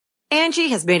Angie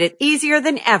has made it easier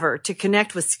than ever to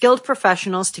connect with skilled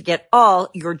professionals to get all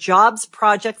your jobs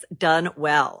projects done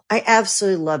well. I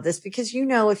absolutely love this because,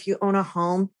 if you own a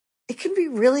home, it can be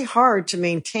really hard to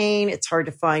maintain. It's hard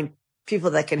to find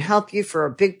people that can help you for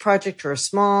a big project or a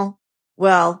small.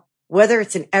 Well, whether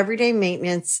it's in everyday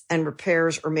maintenance and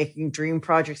repairs or making dream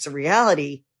projects a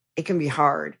reality, it can be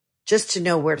hard just to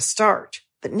know where to start.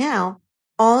 But now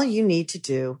all you need to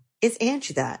do is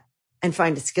Angie that and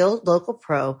find a skilled local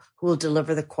pro who will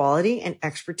deliver the quality and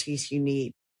expertise you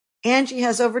need. Angie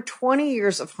has over 20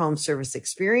 years of home service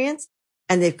experience,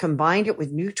 and they've combined it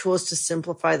with new tools to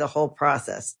simplify the whole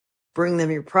process. Bring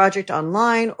them your project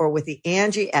online or with the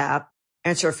Angie app,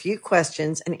 answer a few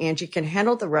questions, and Angie can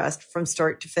handle the rest from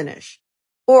start to finish.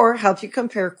 Or help you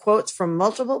compare quotes from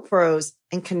multiple pros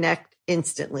and connect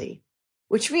instantly,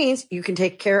 which means you can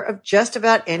take care of just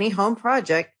about any home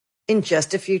project in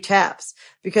just a few taps.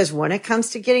 Because when it comes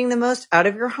to getting the most out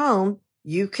of your home,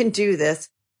 you can do this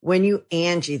when you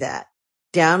Angie that.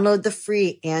 Download the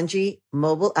free Angie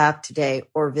mobile app today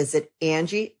or visit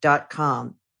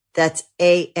Angie.com. That's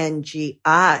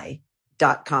ANGI.com.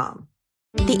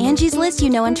 The Angie's List you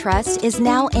know and trust is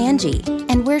now Angie,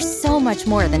 and we're so much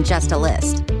more than just a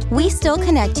list. We still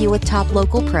connect you with top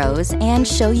local pros and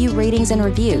show you ratings and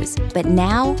reviews, but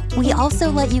now we also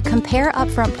let you compare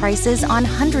upfront prices on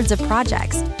hundreds of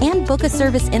projects and book a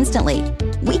service instantly.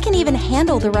 We can even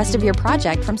handle the rest of your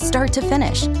project from start to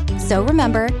finish. So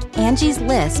remember, Angie's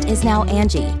List is now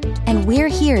Angie, and we're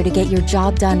here to get your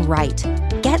job done right.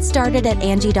 Get started at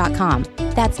Angie.com.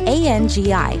 That's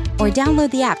ANGI, or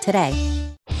download the app today.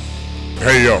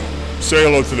 Hey, yo, say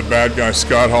hello to the bad guy,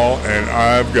 Scott Hall, and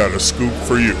I've got a scoop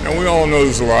for you. And we all know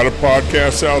there's a lot of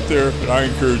podcasts out there, but I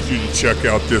encourage you to check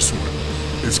out this one.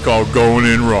 It's called Going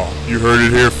In Raw. You heard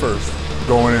it here first.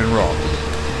 Going In Raw.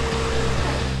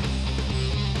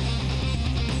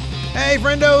 Hey,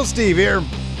 friendo, Steve here.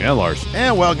 Yeah, Lars.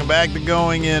 And welcome back to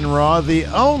Going In Raw, the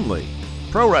only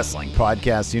pro wrestling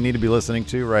podcast you need to be listening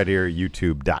to right here at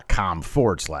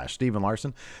youtube.com/Steven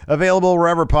Larson. Available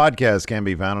wherever podcasts can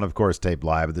be found, and of course taped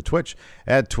live at the Twitch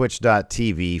at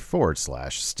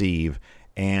twitch.tv/Steve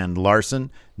and Larson.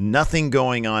 Nothing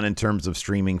going on in terms of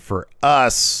streaming for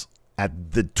us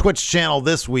at the Twitch channel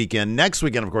this weekend. Next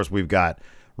weekend, of course, we've got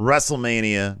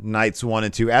WrestleMania nights 1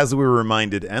 and 2, as we were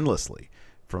reminded endlessly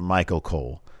from Michael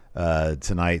Cole.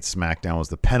 Tonight, SmackDown was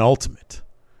the penultimate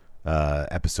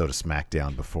episode of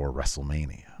SmackDown before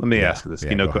WrestleMania. Let me ask you this.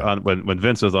 When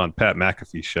Vince was on Pat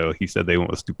McAfee's show, he said they went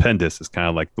with stupendous as kind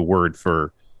of like the word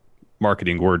for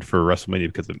marketing word for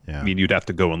WrestleMania because you'd have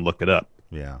to go and look it up.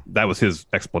 Yeah. That was his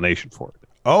explanation for it.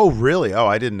 Oh, really? Oh,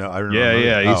 I didn't know. I remember.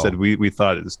 Yeah. He said we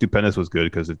thought stupendous was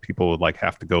good because people would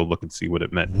have to go look and see what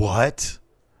it meant. What?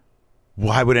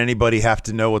 Why would anybody have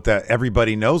to know what that?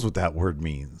 Everybody knows what that word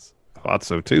means. I thought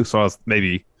so too. So I was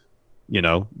maybe,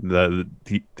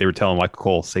 they were telling Michael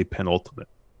Cole say penultimate.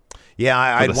 Yeah,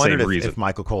 I'd wondered if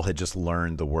Michael Cole had just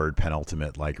learned the word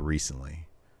penultimate recently.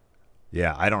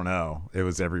 Yeah, I don't know. It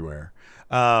was everywhere.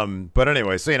 But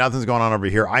anyway, so nothing's going on over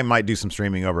here. I might do some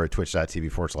streaming over at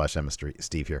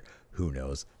twitch.tv/Steve here. Who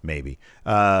knows? Maybe.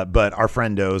 But our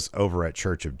friendos over at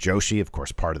Church of Joshi, of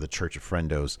course, part of the Church of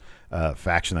Friendos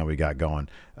faction that we got going,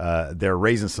 they're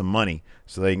raising some money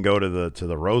so they can go to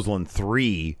the Roseland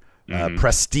 3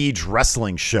 Prestige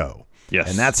Wrestling Show. Yes.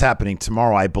 And that's happening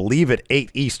tomorrow, I believe, at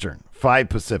 8 Eastern, 5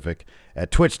 Pacific,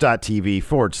 at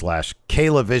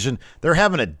twitch.tv/KaylaVision. They're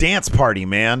having a dance party,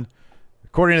 man.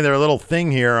 According to their little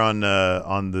thing here on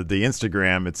the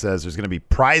Instagram, it says there's going to be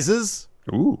prizes.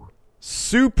 Ooh.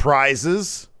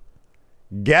 Surprises,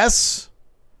 guests,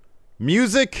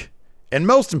 music, and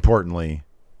most importantly,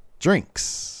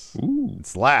 drinks. Ooh.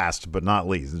 It's last but not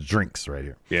least. It's drinks right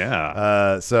here.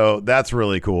 Yeah. So that's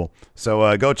really cool.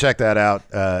 So go check that out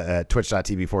at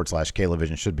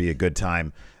twitch.tv/KaylaVision. Should be a good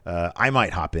time. I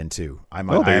might hop in too.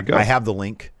 I have the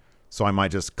link, so I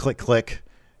might just click,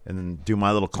 and then do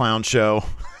my little clown show.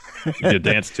 You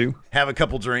dance too? Have a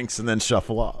couple drinks and then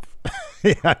shuffle off.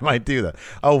 Yeah, I might do that.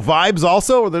 Oh, vibes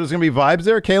also? There's going to be vibes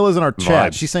there? Kayla's in our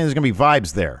chat. She's saying there's going to be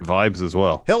vibes there. Vibes as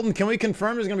well. Hilton, can we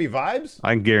confirm there's going to be vibes?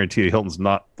 I can guarantee you Hilton's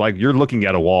not, you're looking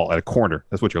at a wall, at a corner.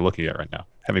 That's what you're looking at right now.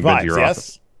 Having been to your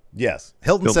office. Yes.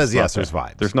 Hilton says yes, there's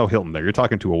vibes. There's no Hilton there. You're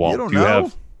talking to a wall. You don't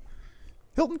know?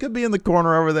 Hilton could be in the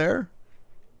corner over there.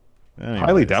 Anyways,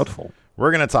 highly doubtful.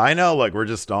 We're going to I know, we're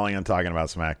just stalling and talking about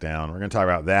SmackDown. We're going to talk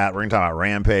about that. We're going to talk about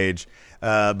Rampage.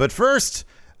 But first,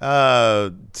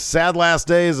 sad last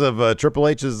days of Triple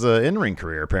H's in-ring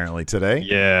career, apparently, today.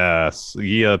 Yes.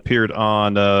 He appeared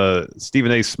on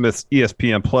Stephen A. Smith's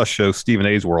ESPN Plus show, Stephen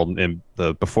A's World, and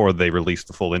before they released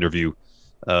the full interview.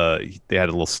 They had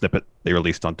a little snippet they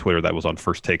released on Twitter that was on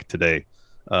First Take today.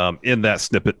 In that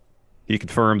snippet, he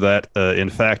confirmed that, in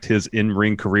fact, his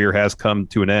in-ring career has come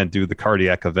to an end due to the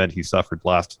cardiac event he suffered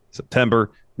last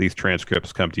September. These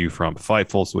transcripts come to you from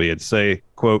Fightful. So he had to say,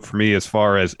 quote, "For me, as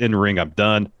far as in-ring, I'm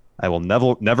done. I will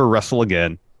never wrestle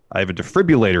again. I have a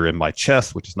defibrillator in my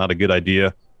chest, which is not a good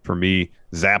idea for me.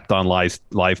 Zapped on live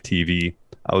TV.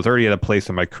 I was already at a place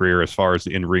in my career as far as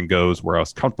the in-ring goes where I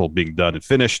was comfortable being done and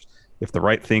finished. If the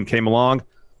right thing came along,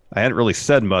 I hadn't really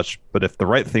said much, but if the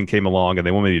right thing came along and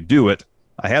they wanted me to do it,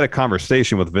 I had a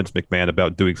conversation with Vince McMahon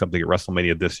about doing something at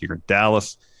WrestleMania this year in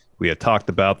Dallas. We had talked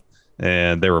about,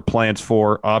 and there were plans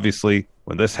for. Obviously,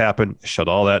 when this happened, shut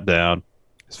all that down.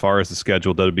 As far as the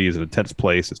schedule, WWE is an intense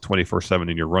place. It's 24/7,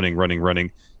 and you're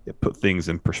running. It put things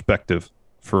in perspective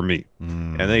for me."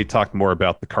 And then he talked more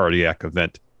about the cardiac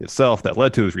event itself that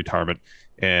led to his retirement.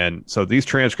 And so these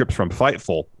transcripts from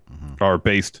Fightful are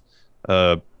based.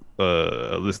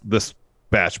 This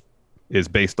batch is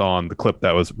based on the clip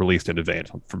that was released in advance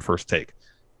from First Take.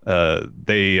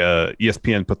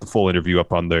 ESPN put the full interview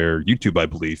up on their YouTube, I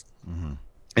believe,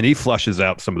 and he flushes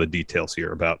out some of the details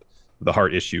here about the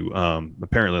heart issue.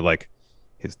 Apparently, like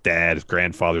his dad, his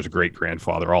grandfather, his great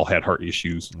grandfather all had heart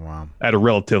issues at a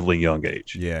relatively young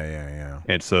age. Yeah.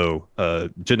 And so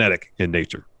genetic in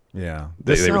nature. Yeah,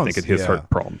 they were thinking his heart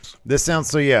problems. This sounds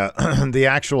so. Yeah, the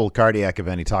actual cardiac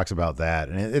event. He talks about that,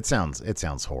 and it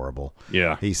sounds horrible.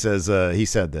 Yeah, he says he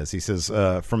said this. He says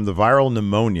from the viral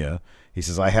pneumonia. He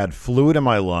says I had fluid in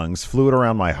my lungs, fluid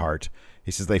around my heart.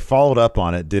 He says they followed up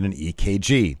on it, did an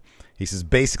EKG. He says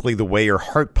basically the way your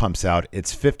heart pumps out,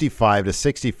 it's 55 to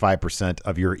 65%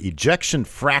 of your ejection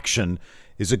fraction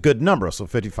is a good number. So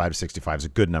 55 to 65 is a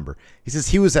good number. He says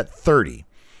he was at 30.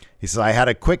 He says, I had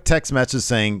a quick text message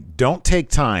saying, don't take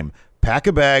time. Pack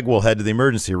a bag. We'll head to the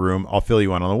emergency room. I'll fill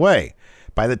you in on the way.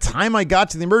 By the time I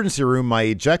got to the emergency room, my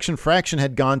ejection fraction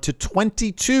had gone to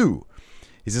 22.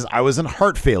 He says, I was in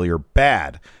heart failure,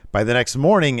 bad. By the next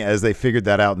morning, as they figured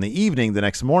that out in the evening, the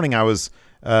next morning I was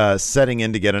setting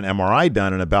in to get an MRI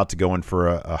done and about to go in for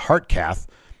a heart cath.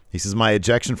 He says, my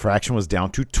ejection fraction was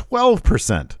down to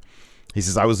 12%. He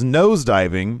says, I was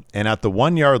nosediving and at the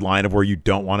 1 yard line of where you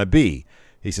don't want to be.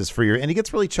 He says, and he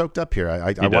gets really choked up here.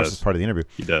 I watched this part of the interview.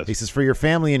 He does. He says, for your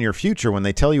family and your future, when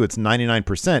they tell you it's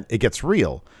 99%, it gets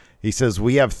real. He says,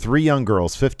 we have 3 young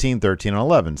girls, 15, 13, and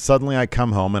 11. Suddenly I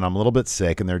come home and I'm a little bit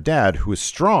sick, and their dad, who is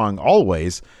strong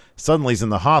always, suddenly is in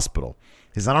the hospital.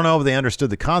 He says, I don't know if they understood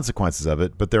the consequences of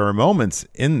it, but there are moments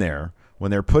in there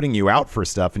when they're putting you out for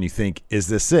stuff and you think, is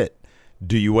this it?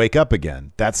 Do you wake up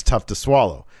again? That's tough to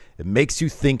swallow. It makes you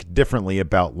think differently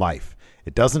about life.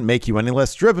 It doesn't make you any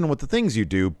less driven with the things you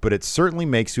do, but it certainly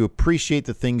makes you appreciate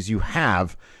the things you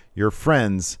have, your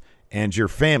friends, and your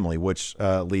family, which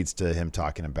leads to him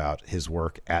talking about his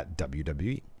work at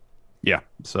WWE. Yeah.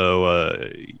 So,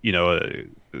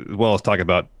 as well as talking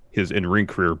about his in-ring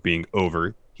career being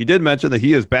over, he did mention that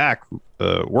he is back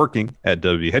working at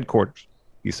WWE headquarters.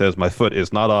 He says, my foot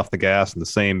is not off the gas in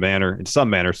some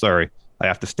manner. I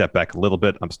have to step back a little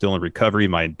bit. I'm still in recovery.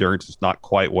 My endurance is not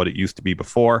quite what it used to be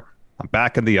before. I'm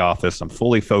back in the office. I'm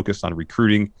fully focused on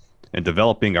recruiting and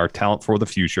developing our talent for the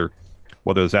future.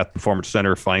 Whether it's at the Performance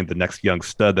Center, find the next young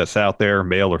stud that's out there,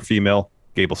 male or female.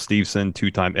 Gable Steveson,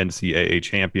 2-time NCAA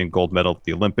champion, gold medal at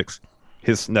the Olympics.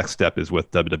 His next step is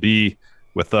with WWE.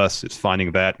 With us, it's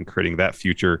finding that and creating that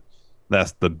future.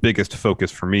 That's the biggest focus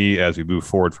for me as we move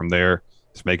forward from there.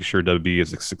 It's making sure WWE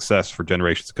is a success for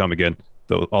generations to come again.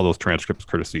 All those transcripts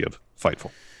courtesy of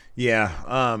Fightful. Yeah.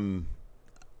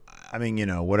 I mean,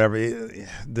 whatever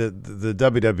the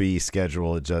WWE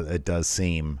schedule, it does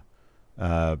seem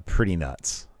pretty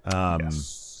nuts.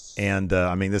 Yes. And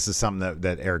I mean, this is something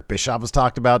that Eric Bischoff has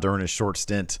talked about during his short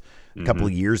stint a couple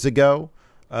of years ago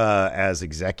as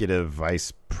executive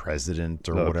vice president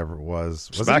or whatever it was.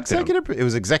 Was it executive? It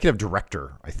was executive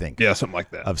director, I think. Yeah, something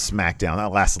like that. Of SmackDown.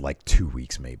 That lasted like 2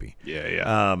 weeks, maybe.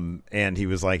 Yeah. And he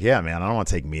was like, "Yeah, man, I don't want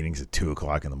to take meetings at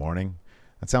 2:00 in the morning.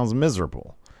 That sounds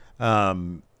miserable."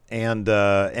 And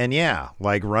yeah,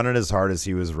 like running as hard as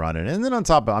he was running. And then on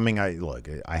top of,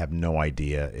 I have no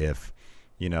idea if,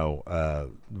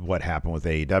 what happened with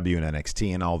AEW and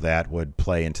NXT and all that would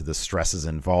play into the stresses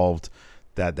involved.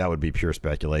 That would be pure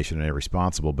speculation and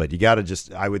irresponsible. But you got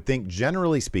to I would think,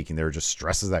 generally speaking, there are just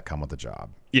stresses that come with the job.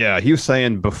 Yeah, he was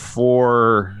saying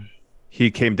before he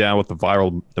came down with the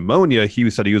viral pneumonia, he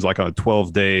said he was like on a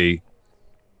 12-day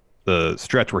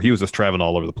stretch where he was just traveling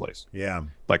all over the place. Yeah.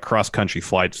 Like cross-country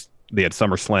flights. They had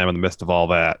SummerSlam in the midst of all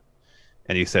that.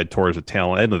 And he said towards the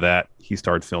tail end of that, he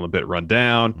started feeling a bit run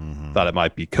down, thought it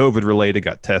might be COVID-related,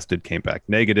 got tested, came back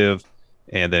negative.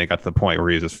 And then it got to the point where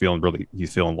he's feeling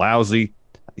lousy.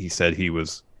 He said he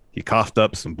coughed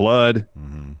up some blood,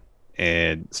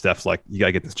 and Steph's like, you got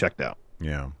to get this checked out.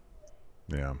 Yeah.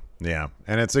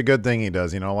 And it's a good thing he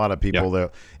does. A lot of people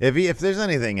that if there's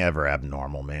anything ever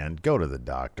abnormal, man, go to the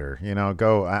doctor.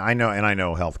 Go. I know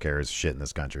healthcare is shit in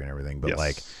this country and everything, but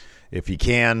like, if you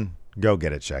can, go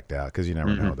get it checked out, because you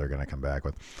never know what they're going to come back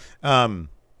with.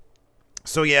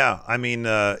 So yeah, I mean,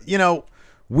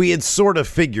 we had sort of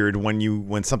figured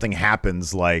when something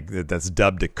happens like that's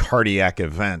dubbed a cardiac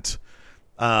event,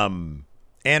 and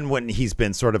when he's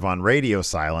been sort of on radio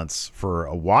silence for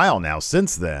a while now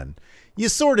since then, you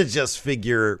sort of just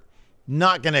figure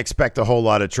not going to expect a whole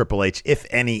lot of Triple H, if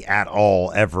any at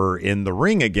all, ever in the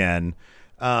ring again.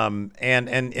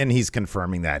 And he's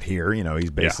confirming that here. He's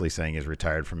basically saying he's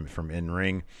retired from in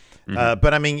ring.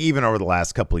 But I mean, even over the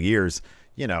last couple of years,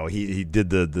 he did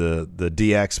the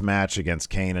DX match against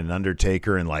Kane and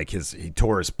Undertaker, and like he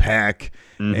tore his pec,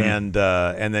 and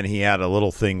then he had a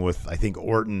little thing with, I think,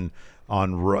 Orton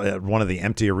on one of the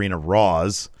empty arena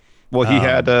Raws. Well, he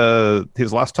had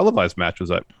his last televised match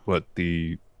was at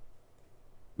that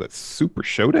Super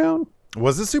Showdown?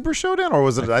 Was it Super Showdown, or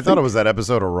was it? I thought it was that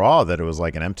episode of Raw that it was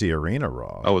like an empty arena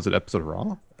Raw. Oh, was it episode of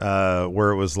Raw?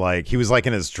 Where it was like he was like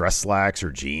in his dress slacks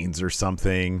or jeans or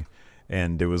something,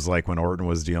 and it was like when Orton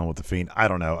was dealing with the Fiend. I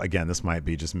don't know. Again, this might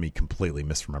be just me completely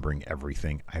misremembering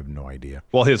everything. I have no idea.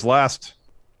 Well, his last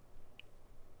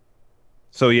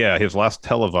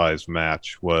televised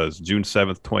match was June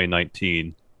 7th,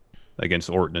 2019, against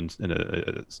Orton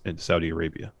in Saudi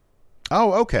Arabia.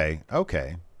 Oh, okay.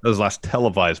 That was his last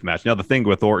televised match. Now, the thing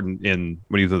with Orton when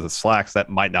he was in the slacks, that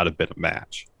might not have been a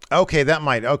match. Okay, that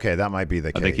might be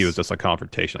the case. I think he was just a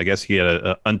confrontation. I guess he had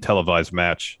an untelevised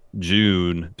match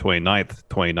June 29th,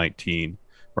 2019,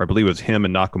 where I believe it was him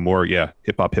and Nakamura. Yeah,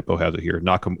 Hip Hop Hippo has it here. Him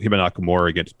and Nakamura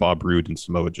against Bob Roode and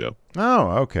Samoa Joe. Oh,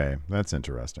 okay. That's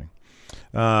interesting.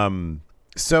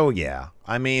 So, yeah.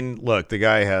 I mean, look, the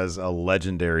guy has a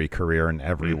legendary career in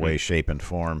every way, shape, and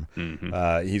form.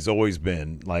 He's always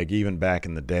been, like, even back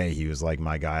in the day, he was like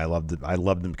my guy. I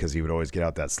loved him because he would always get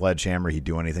out that sledgehammer. He'd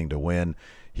do anything to win.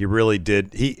 He really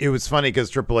did. It was funny because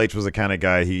Triple H was the kind of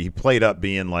guy, he played up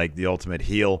being like the ultimate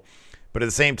heel. But at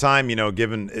the same time,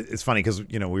 it's funny because,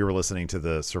 we were listening to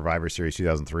the Survivor Series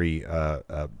 2003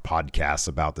 podcasts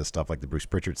about this stuff, like the Bruce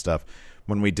Pritchard stuff,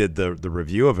 when we did the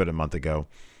review of it a month ago.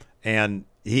 And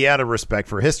he had a respect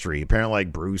for history. Apparently,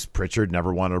 like, Bruce Pritchard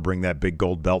never wanted to bring that big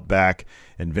gold belt back,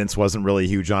 and Vince wasn't really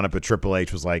huge on it, but Triple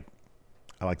H was like,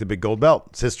 I like the big gold belt.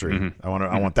 It's history. I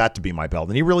want that to be my belt.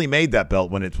 And he really made that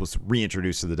belt when it was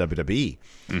reintroduced to the WWE.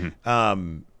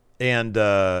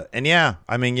 And yeah,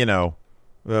 I mean,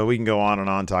 we can go on and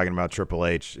on talking about Triple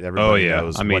H. Everybody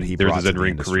knows what he brought to the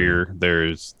industry. There's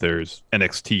his in-ring career. There's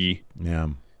NXT. Yeah.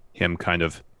 Him kind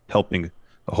of helping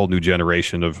a whole new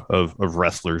generation of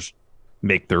wrestlers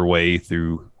make their way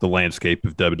through the landscape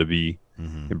of WWE,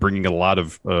 and bringing a lot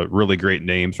of really great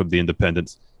names from the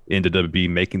independents into WWE,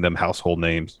 making them household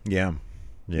names. Yeah.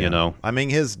 I mean,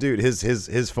 his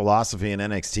philosophy in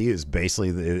NXT is basically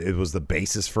it was the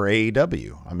basis for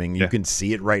AEW. I mean, you can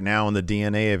see it right now in the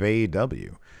DNA of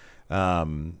AEW.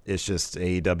 It's just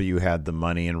AEW had the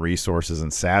money and resources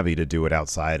and savvy to do it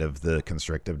outside of the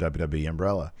constrictive WWE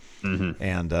umbrella,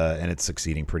 and it's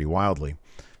succeeding pretty wildly.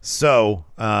 So,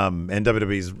 and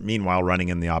WWE's meanwhile running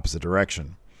in the opposite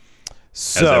direction.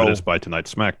 So, as evidenced by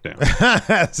tonight's SmackDown.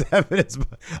 As evidenced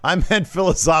I meant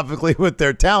philosophically with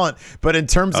their talent, but in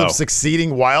terms of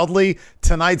succeeding wildly,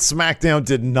 tonight's SmackDown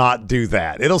did not do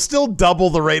that. It'll still double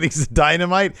the ratings of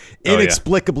Dynamite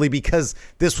inexplicably because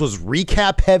this was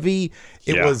recap heavy.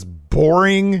 It was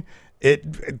boring.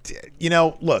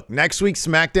 Look, next week's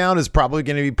SmackDown is probably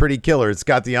going to be pretty killer. It's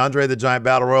got the Andre the Giant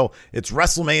Battle Royal. It's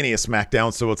WrestleMania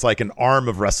SmackDown, so it's like an arm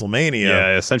of WrestleMania.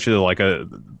 Yeah, essentially like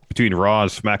between Raw and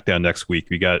SmackDown next week,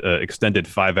 we got an extended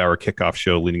 5-hour kickoff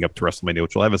show leading up to WrestleMania,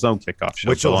 which will have its own kickoff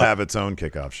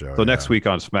show. So next week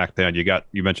on SmackDown,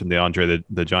 you mentioned the Andre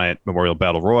the Giant Memorial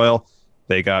Battle Royal.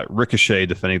 They got Ricochet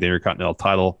defending the Intercontinental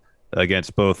title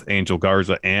against both Angel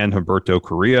Garza and Humberto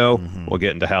Carrillo. We'll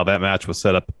get into how that match was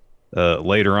set up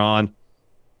later on.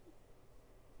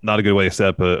 Not a good way to set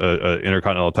up a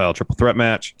Intercontinental title triple threat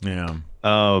match. Yeah.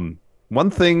 One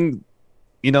thing,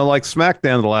 like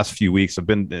SmackDown the last few weeks has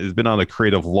been on a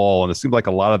creative lull, and it seemed like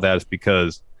a lot of that is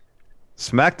because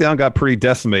SmackDown got pretty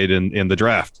decimated in the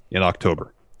draft in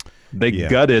October. They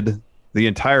gutted the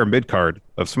entire mid card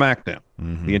of SmackDown,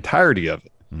 the entirety of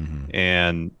it,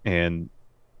 and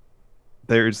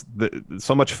there's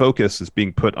so much focus is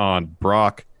being put on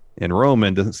Brock and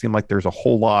Roman. Doesn't seem like there's a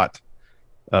whole lot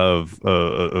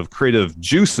of creative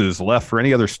juices left for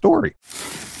any other story.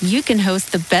 You can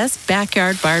host the best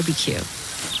backyard barbecue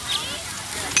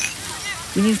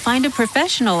when you find a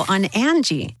professional on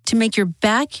Angie to make your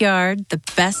backyard the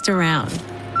best around.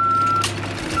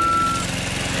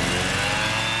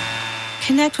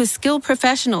 Connect with skilled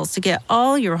professionals to get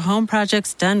all your home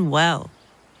projects done well.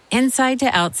 Inside to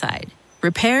outside,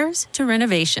 repairs to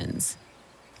renovations.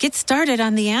 Get started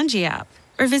on the Angie app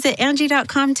or visit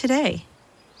Angie.com today.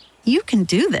 You can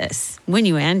do this when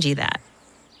you Angie that.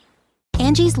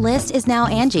 Angie's List is now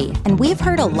Angie, and we've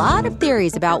heard a lot of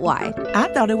theories about why.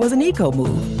 I thought it was an eco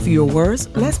move. Fewer words,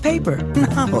 less paper.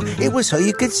 No, it was so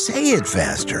you could say it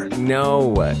faster.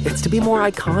 No, it's to be more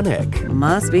iconic.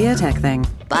 Must be a tech thing.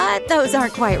 But those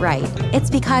aren't quite right. It's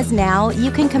because now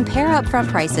you can compare upfront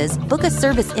prices, book a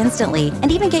service instantly,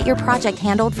 and even get your project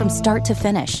handled from start to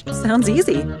finish. Sounds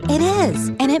easy. It is,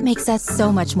 and it makes us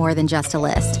so much more than just a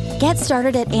list. Get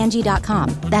started at Angie.com.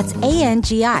 That's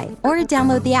ANGI, or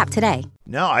download the app today.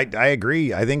 No, I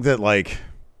agree. I think that, like,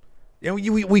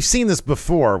 we've seen this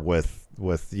before with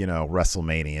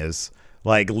WrestleManias,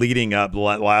 like leading up the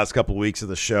last couple of weeks of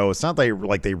the show. It's not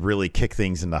like they really kick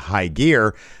things into high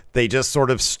gear. They just sort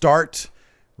of start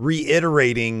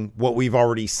reiterating what we've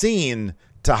already seen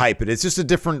to hype it. It's just a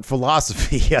different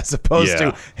philosophy as opposed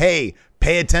to, hey,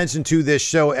 pay attention to this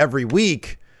show every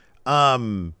week.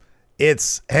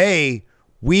 It's, hey,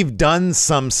 we've done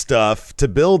some stuff to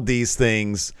build these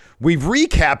things. We've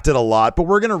recapped it a lot, but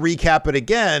we're going to recap it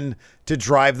again to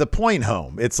drive the point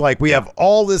home. It's like we have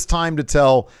all this time to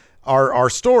tell our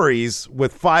stories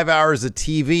with 5 hours of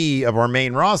TV of our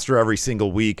main roster every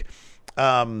single week.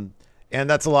 And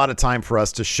that's a lot of time for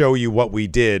us to show you what we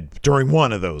did during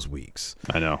one of those weeks.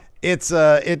 I know. It's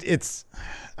I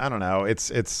don't know.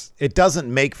 It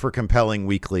doesn't make for compelling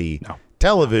weekly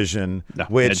television,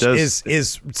 which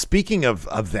is speaking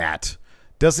of that.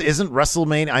 Isn't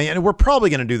WrestleMania? And we're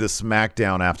probably going to do the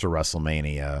SmackDown after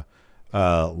WrestleMania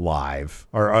live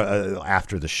or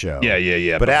after the show.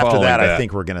 Yeah. But after that, I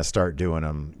think we're going to start doing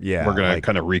them. Yeah, we're going to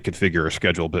kind of reconfigure our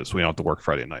schedule a bit so we don't have to work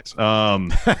Friday nights. Yeah.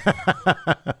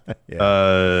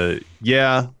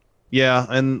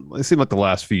 And it seemed like the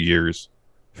last few years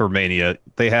for Mania,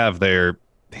 they have their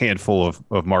handful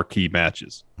of marquee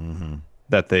matches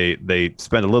that they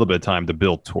spend a little bit of time to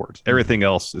build towards. Everything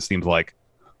else, it seems like,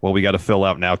 well, we got to fill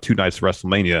out now 2 nights of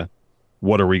WrestleMania.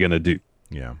 What are we going to do?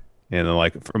 Yeah. And then,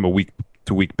 like, from a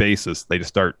week-to-week basis, they just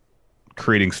start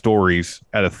creating stories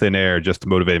out of thin air just to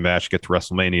motivate a match, get to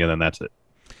WrestleMania, and then that's it.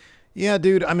 Yeah,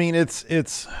 dude. I mean, it's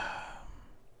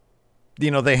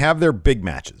they have their big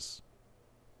matches.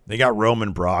 They got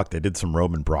Roman Brock. They did some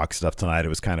Roman Brock stuff tonight. It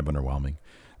was kind of underwhelming.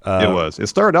 It was. It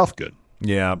started off good.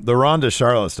 Yeah, the Ronda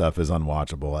Charlotte stuff is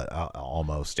unwatchable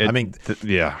almost.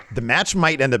 The match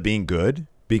might end up being good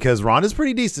because Ronda's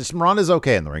pretty decent. Ronda's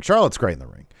okay in the ring. Charlotte's great in the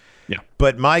ring. Yeah,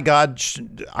 but my God,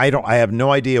 I have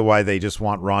no idea why they just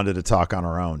want Ronda to talk on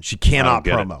her own. She cannot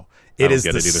promo. It is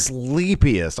the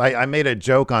sleepiest. I made a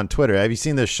joke on Twitter. Have you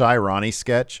seen the Shy Ronnie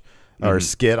sketch or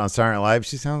skit on Saturday Night Live?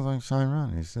 She sounds like Shy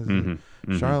Ronnie. She says,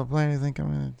 Charlotte, play anything?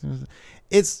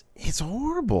 It's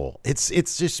horrible. It's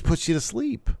just puts you to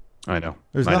sleep. I know.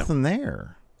 There's nothing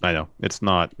there. I know. It's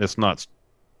not the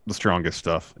strongest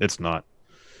stuff. It's not.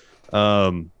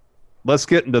 Let's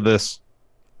get into this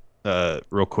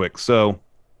real quick. So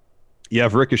you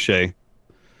have Ricochet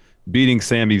beating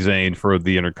Sami Zayn for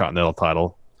the Intercontinental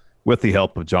title with the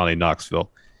help of Johnny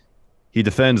Knoxville. He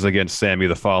defends against Sami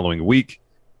the following week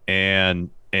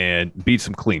and beats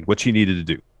him clean, which he needed to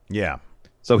do. Yeah.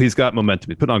 So he's got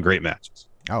momentum. He put on great matches.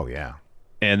 Oh, yeah.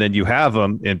 And then you have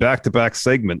him in back-to-back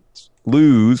segments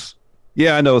lose.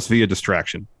 Yeah, I know it's via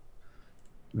distraction.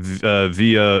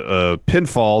 Via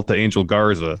pinfall to Angel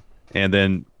Garza and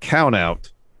then count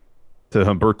out to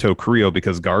Humberto Carrillo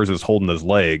because Garza's holding his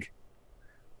leg.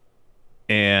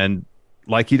 And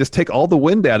like you just take all the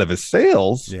wind out of his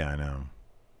sails. Yeah, I know.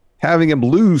 Having him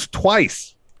lose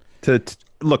twice.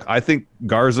 Look, I think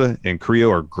Garza and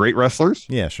Carrillo are great wrestlers.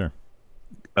 Yeah, sure.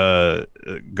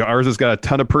 Garza's got a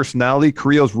ton of personality.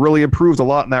 Carrillo's really improved a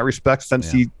lot in that respect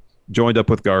since he joined up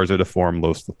with Garza to form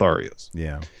Los Lotharios.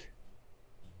 Yeah.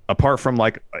 Apart from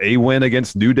like a win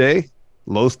against New Day,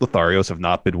 Los Lotharios have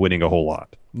not been winning a whole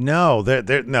lot. No,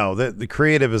 the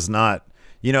creative is not.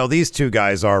 These two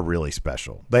guys are really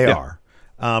special. They are.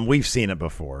 We've seen it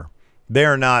before. They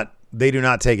do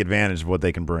not take advantage of what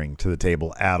they can bring to the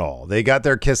table at all. They got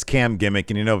their kiss cam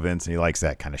gimmick, and Vince, and he likes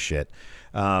that kind of shit.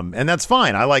 And that's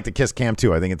fine. I like the kiss cam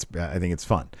too. I think it's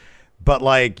fun. But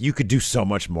like you could do so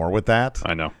much more with that.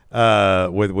 I know.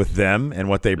 With them and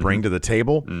what they bring to the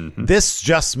table. Mm-hmm. This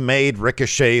just made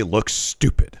Ricochet look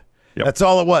stupid. Yep. That's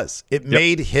all it was. It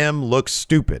made him look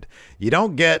stupid. You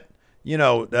don't get,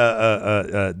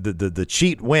 the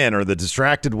cheat win or the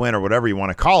distracted win or whatever you want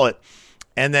to call it.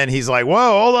 And then he's like,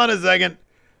 whoa, hold on a second.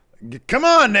 Come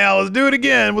on now, let's do it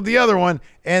again with the other one.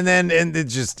 And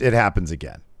it happens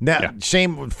again. Now,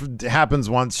 shame happens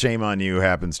once, shame on you,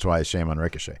 happens twice, shame on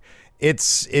Ricochet.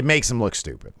 It makes him look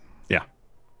stupid. Yeah.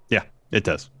 Yeah, it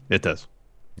does. It does.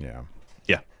 Yeah.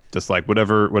 Yeah. Just like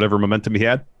whatever momentum he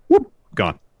had, whoop,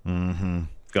 gone. Mm-hmm.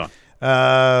 Gone.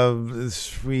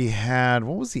 We had,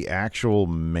 what was the actual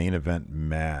main event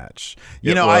match?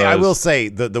 I will say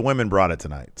the women brought it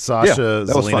tonight. Sasha,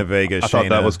 Zelina Vega, Shayna. I thought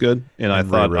that was good, and I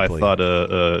thought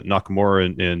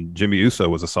Nakamura and Jimmy Uso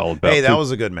was a solid bout. Hey, that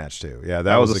was a good match too. Yeah,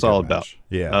 that was a solid bout.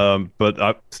 Yeah.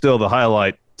 But still, the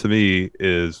highlight to me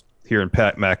is hearing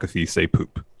Pat McAfee say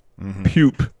 "poop."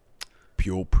 Mm-hmm.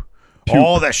 Pupe.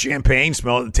 All that champagne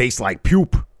smell. It tastes like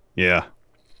pupe. Yeah.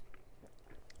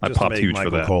 I popped huge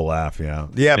Michael for that. Cole laugh, yeah.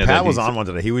 Pat was on one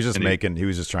today. He was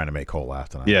just trying to make Cole laugh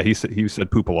tonight. Yeah, he said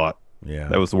poop a lot. Yeah,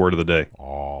 that was the word of the day.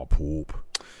 Oh, poop.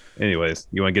 Anyways,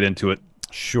 you want to get into it?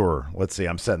 Sure. Let's see.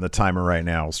 I'm setting the timer right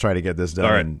now. Let's try to get this done.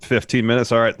 All right, 15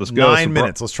 minutes. All right, let's go. 9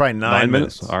 minutes. Let's try 9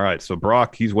 minutes. All right. So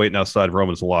Brock, he's waiting outside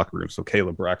Roman's locker room. So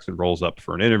Kayla Braxton rolls up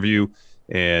for an interview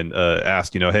and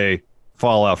asks, hey,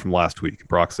 fallout from last week.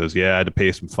 Brock says, yeah, I had to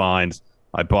pay some fines.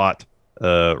 I bought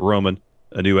Roman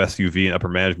a new SUV, and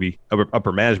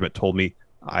upper management told me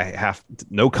I have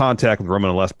no contact with Roman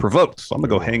unless provoked. So I'm going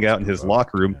to go hang out in his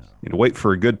locker room and wait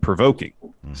for a good provoking.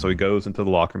 Mm-hmm. So he goes into the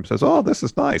locker room and says, oh, this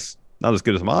is nice. Not as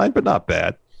good as mine, but not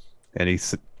bad. And he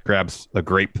grabs a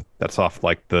grape that's off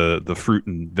like the fruit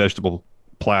and vegetable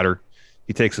platter.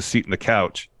 He takes a seat in the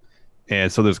couch. And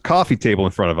so there's a coffee table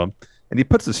in front of him. And he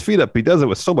puts his feet up. He does it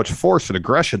with so much force and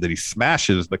aggression that he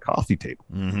smashes the coffee table.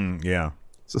 Mm-hmm. Yeah.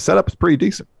 So the setup is pretty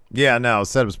decent. Yeah, no,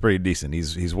 setup's pretty decent.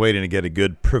 He's waiting to get a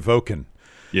good provoking.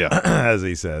 Yeah. As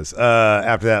he says.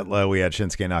 After that, we had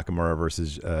Shinsuke Nakamura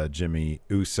versus Jimmy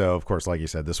Uso. Of course, like you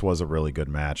said, this was a really good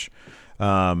match.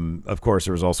 Of course,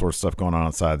 there was all sorts of stuff going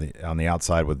on on the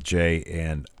outside with Jay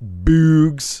and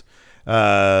Boogs.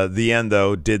 The end,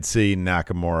 though, did see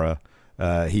Nakamura.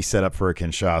 He set up for a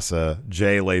Kinshasa.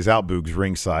 Jay lays out Boogs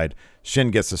ringside.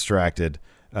 Shin gets distracted.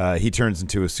 He turns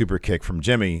into a super kick from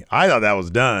Jimmy. I thought that was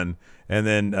done. And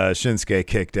then Shinsuke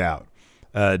kicked out.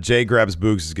 Jay grabs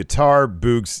Boogs' guitar.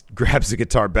 Boogs grabs the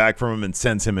guitar back from him and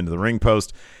sends him into the ring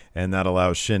post. And that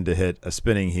allows Shin to hit a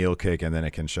spinning heel kick and then a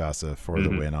Kinshasa for the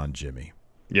win on Jimmy.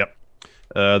 Yep.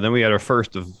 Then we had our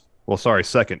second.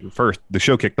 First, the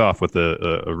show kicked off with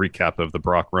a recap of the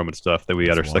Brock Roman stuff. Then we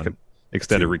had our second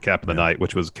extended recap of the night,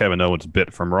 which was Kevin Owens'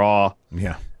 bit from Raw.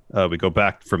 Yeah. We go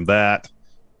back from that.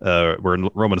 We're in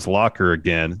Roman's locker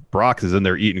again. Brock is in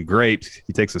there eating grapes.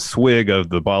 He takes a swig of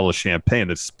the bottle of champagne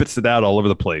and spits it out all over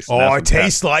the place. Oh, it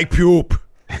tastes like poop.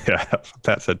 Yeah,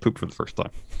 Pat said poop for the first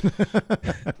time.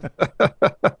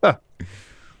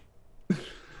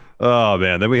 Oh,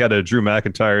 man. Then we had a Drew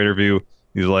McIntyre interview.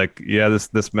 He's like, yeah,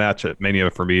 this match at Mania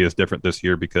for me is different this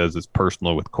year because it's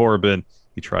personal with Corbin.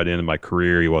 He tried to end my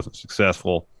career. He wasn't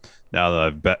successful. Now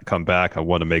that I've come back, I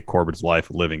want to make Corbin's life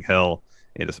a living hell.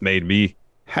 And it's made me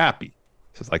happy.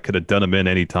 Says I could have done him in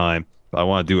any time, but I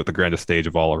want to do it at the grandest stage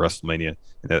of all of WrestleMania.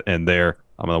 And there,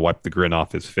 I'm going to wipe the grin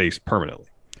off his face permanently.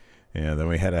 Yeah, then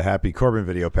we had a Happy Corbin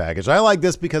video package. I like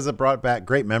this because it brought back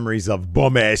great memories of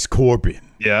bum-ass Corbin.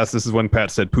 Yes, this is when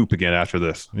Pat said poop again after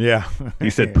this. Yeah. He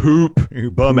said poop,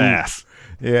 bum-ass.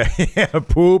 Yeah,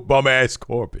 poop, bum-ass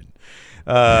Corbin.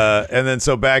 And then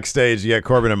so backstage, you got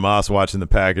Corbin and Moss watching the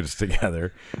package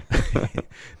together.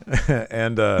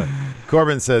 And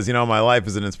Corbin says, my life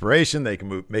is an inspiration. They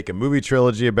can make a movie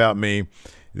trilogy about me.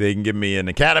 They can give me an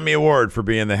Academy Award for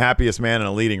being the happiest man in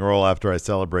a leading role after I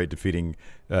celebrate defeating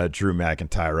Drew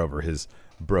McIntyre over his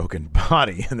broken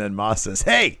body. And then Moss says,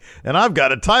 hey, and I've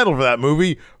got a title for that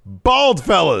movie, Bald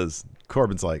Fellas.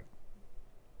 Corbin's like,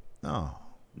 no.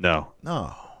 And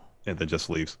then just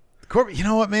leaves. Corbin, you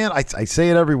know what, man? I say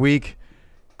it every week.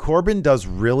 Corbin does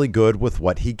really good with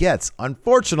what he gets.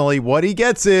 Unfortunately, what he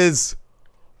gets is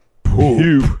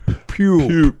poop.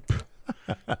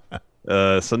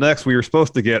 So next, we were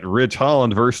supposed to get Ridge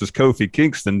Holland versus Kofi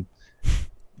Kingston.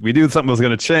 We knew something was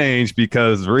going to change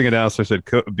because the ring announcer said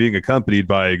being accompanied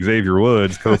by Xavier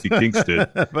Woods, Kofi Kingston,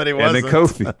 but he wasn't. And then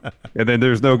Kofi, and then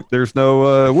there's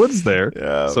no Woods there.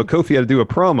 Yeah. So Kofi had to do a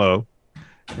promo,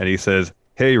 and he says,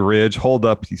 "Hey, Ridge, hold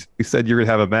up. He said you're going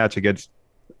to have a match against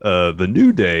the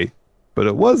New Day, but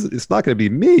it's not going to be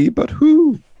me, but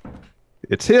who?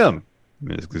 It's him."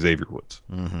 It's Xavier Woods.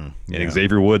 Mm-hmm. Yeah. And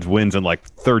Xavier Woods wins in like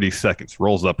 30 seconds,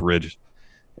 rolls up Ridge.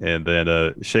 And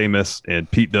then Sheamus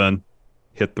and Pete Dunne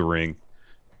hit the ring.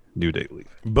 New Day leave.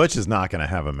 Butch is not going to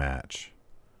have a match.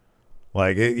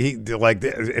 Like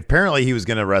apparently he was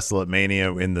going to wrestle at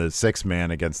Mania in the 6-man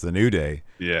against the New Day.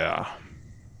 Yeah.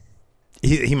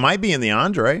 He might be in the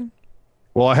Andre.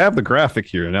 Well, I have the graphic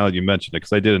here now that you mentioned it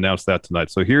because I did announce that tonight.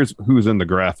 So here's who's in the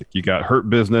graphic. You got Hurt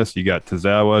Business, you got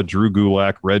Tozawa, Drew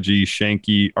Gulak, Reggie,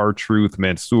 Shanky, R-Truth,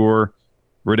 Mansoor,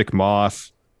 Riddick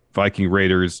Moss, Viking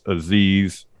Raiders,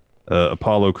 Aziz,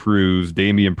 Apollo Crews,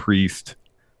 Damian Priest,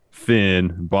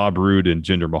 Finn, Bob Roode, and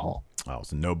Jinder Mahal. Oh,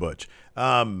 so no Butch.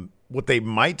 What they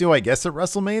might do, I guess, at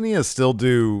WrestleMania is still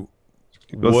do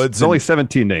Woods. There's only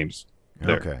 17 names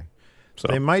there. Okay. So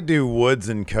they might do Woods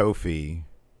and Kofi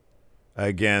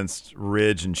against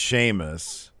Ridge and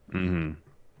Sheamus. Mm-hmm.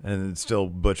 And still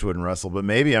Butch wouldn't wrestle. But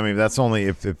maybe, I mean, that's only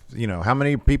if how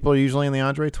many people are usually in the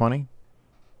Andre? 20?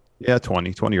 Yeah,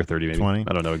 20 or 30 maybe. 20?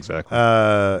 I don't know exactly.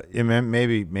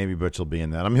 Maybe Butch will be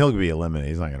in that. I mean, he'll be eliminated.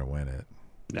 He's not going to win it.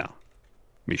 No.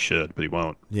 He should, but he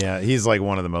won't. Yeah, he's like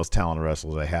one of the most talented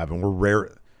wrestlers I have, and we're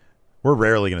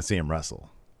rarely going to see him wrestle.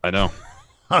 I know.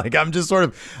 Like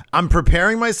I'm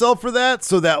preparing myself for that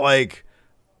so that like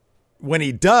when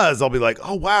he does, I'll be like,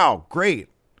 oh wow, great.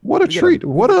 What a treat.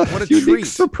 What a unique treat.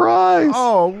 Surprise.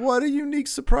 Oh, what a unique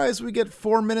surprise. We get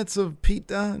 4 minutes of Pete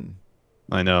Dunne.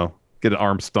 I know. Get an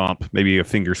arm stomp, maybe a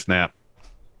finger snap.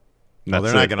 No,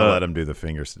 they're not going to let him do the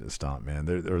finger stomp, man.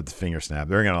 Or the finger snap.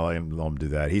 They're going to let him do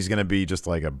that. He's going to be just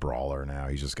like a brawler now.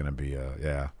 He's just going to be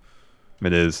yeah.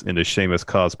 It is in his Sheamus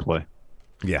cosplay.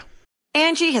 Yeah.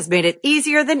 Angie has made it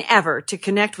easier than ever to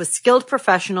connect with skilled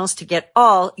professionals to get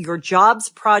all your jobs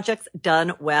projects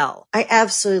done well. I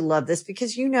absolutely love this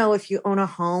because, if you own a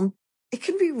home, it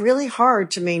can be really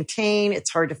hard to maintain. It's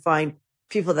hard to find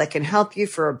people that can help you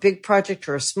for a big project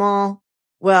or a small.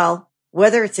 Well,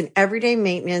 whether it's in everyday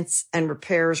maintenance and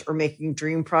repairs or making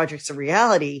dream projects a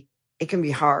reality, it can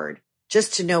be hard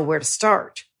just to know where to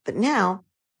start. But now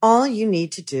all you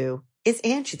need to do is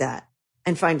Angie that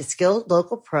and find a skilled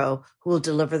local pro who will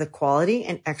deliver the quality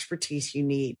and expertise you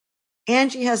need.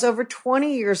 Angie has over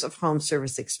 20 years of home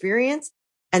service experience,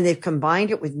 and they've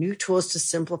combined it with new tools to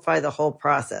simplify the whole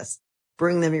process.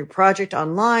 Bring them your project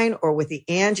online or with the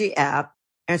Angie app,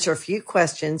 answer a few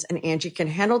questions, and Angie can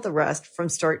handle the rest from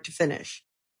start to finish.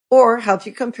 Or help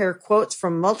you compare quotes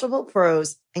from multiple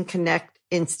pros and connect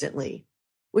instantly,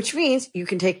 which means you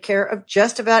can take care of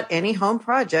just about any home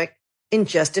project in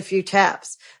just a few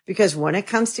taps. Because when it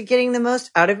comes to getting the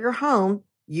most out of your home,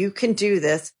 you can do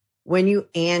this when you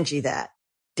Angie that.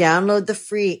 Download the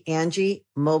free Angie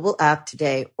mobile app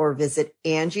today or visit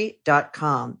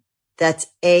Angie.com. That's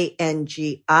ANGI.com.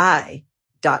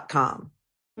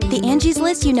 The Angie's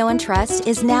List you know and trust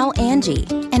is now Angie,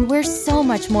 and we're so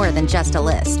much more than just a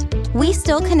list. We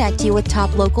still connect you with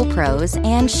top local pros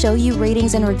and show you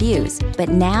ratings and reviews, but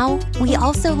now we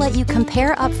also let you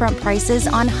compare upfront prices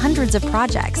on hundreds of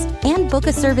projects and book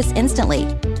a service instantly.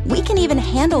 We can even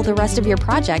handle the rest of your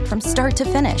project from start to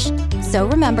finish. So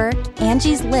remember,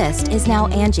 Angie's List is now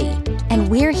Angie, and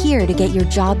we're here to get your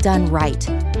job done right.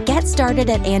 Get started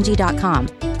at Angie.com.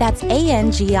 That's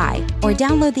ANGI, or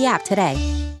download the app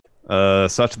today.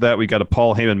 Such that we got a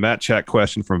Paul Heyman Matt Chat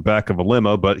question from back of a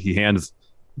limo, but he hands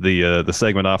the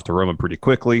segment off to Roman pretty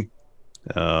quickly.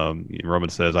 Roman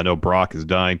says, I know Brock is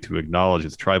dying to acknowledge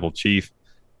his tribal chief,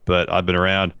 but I've been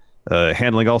around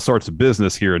handling all sorts of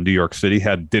business here in New York City,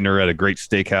 had dinner at a great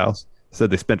steakhouse, said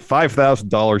they spent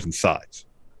 $5,000 in sides.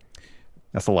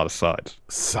 That's a lot of sides.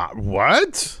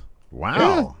 What? Wow.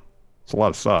 Yeah. It's a lot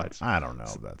of sides. I don't know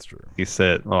if that's true. He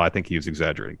said, I think he was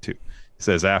exaggerating too. He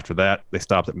says after that, they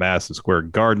stopped at Madison Square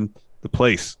Garden, the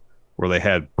place where they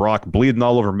had Brock bleeding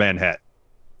all over Manhattan.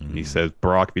 Mm-hmm. He says,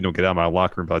 Brock, if you don't get out of my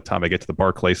locker room by the time I get to the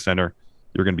Barclays Center,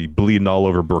 you're going to be bleeding all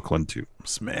over Brooklyn too.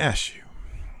 Smash you.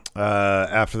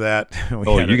 After that,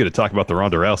 you get to talk about the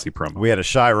Ronda Rousey promo. We had a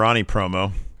Shy Ronda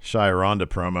promo.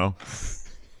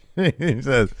 He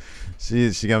says,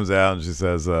 she comes out and she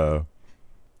says,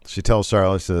 she tells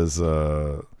Charlotte, says,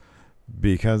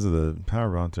 because of the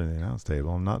powerbomb to the announce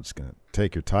table, I'm not just going to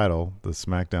take your title, the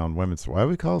SmackDown Women's. Why do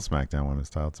we call it SmackDown Women's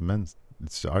title? It's a men's. I'm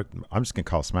just going to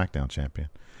call it SmackDown Champion.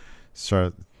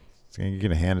 Charlotte, you're going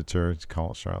to hand it to her.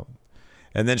 Call it Charlotte.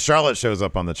 And then Charlotte shows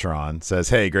up on the Tron, says,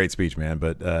 hey, great speech, man,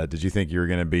 but did you think you were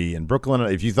going to be in Brooklyn?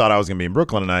 If you thought I was going to be in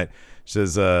Brooklyn tonight, she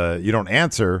says, you don't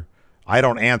answer. I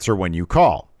don't answer when you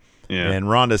call. Yeah. And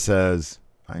Ronda says,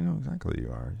 I know exactly who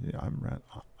you are. Yeah,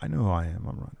 I know who I am.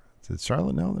 I'm Ronda. Did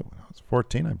Charlotte know that when I was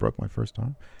 14, I broke my first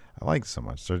arm? I liked it so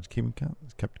much. Started keeping count.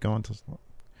 Kept going till.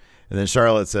 And then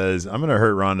Charlotte says, I'm going to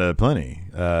hurt Ronda plenty.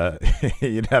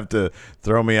 You'd have to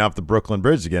throw me off the Brooklyn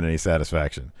Bridge to get any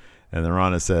satisfaction. And then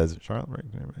Ronda says, Charlotte,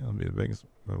 it'll be the biggest.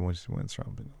 But when she wins,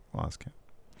 Charlotte will be the lost count.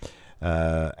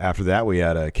 After that, we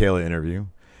had a Kayla interview.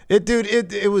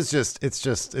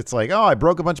 It's like, oh, I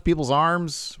broke a bunch of people's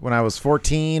arms when I was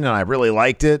 14 and I really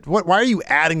liked it. Why are you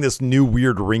adding this new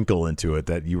weird wrinkle into it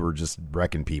that you were just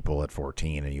wrecking people at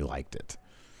 14 and you liked it?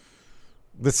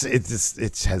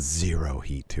 It has zero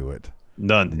heat to it.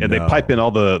 None. And they pipe in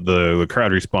all the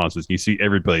crowd responses. You see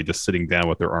everybody just sitting down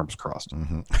with their arms crossed.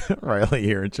 Mm-hmm. Riley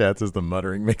here in chat says the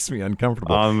muttering makes me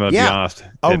uncomfortable. I'm going to be honest.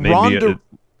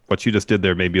 What you just did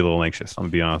there made me a little anxious. I'm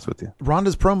going to be honest with you.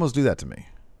 Ronda's promos do that to me.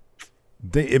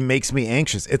 It makes me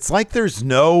anxious. It's like there's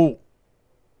no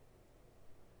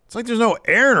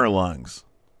air in her lungs.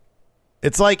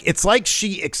 It's like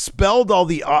she expelled all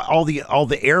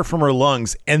the air from her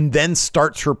lungs and then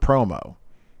starts her promo.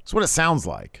 That's what it sounds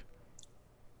like.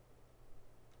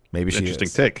 Maybe she interesting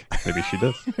take. Maybe she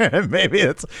does. Maybe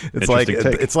it's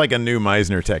like a new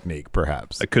Meisner technique,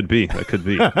 perhaps. It could be.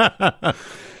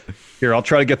 Here, I'll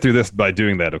try to get through this by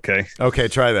doing that. Okay. Okay,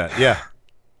 try that. Yeah.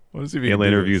 What does he mean? Kayla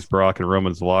interviews Brock in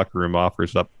Roman's locker room,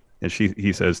 offers up, and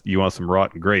he says, "You want some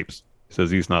rotten grapes?" He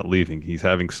says he's not leaving. He's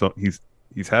having so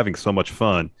much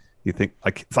fun. You think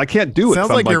I can't do it?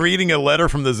 Sounds like you're reading a letter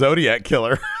from the Zodiac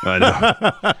Killer.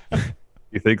 I know.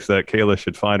 He thinks that Kayla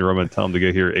should find Roman and tell him to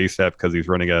get here ASAP because he's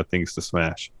running out of things to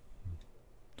smash.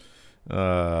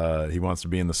 He wants to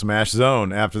be in the smash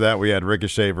zone. After that, we had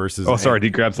Ricochet versus... Oh, sorry. He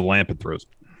grabs the lamp and throws it.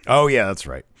 Oh, yeah, that's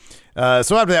right.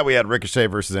 So after that, we had Ricochet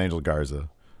versus Angel Garza.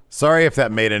 Sorry if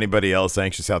that made anybody else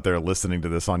anxious out there listening to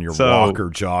this on your walk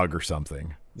or jog or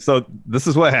something. So this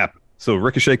is what happened. So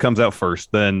Ricochet comes out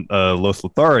first, then Los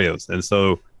Lotharios. And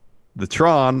so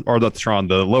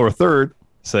the lower third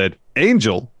said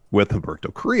Angel with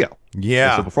Humberto Carrillo.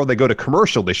 Yeah. And so before they go to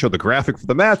commercial, they show the graphic for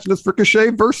the match, and it's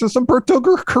Ricochet versus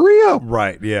Humberto Carrillo.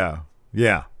 Right. Yeah.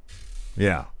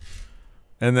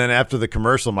 And then after the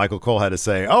commercial, Michael Cole had to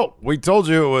say, "Oh, we told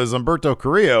you it was Humberto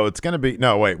Carrillo. It's going to be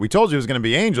we told you it was going to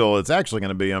be Angel. It's actually going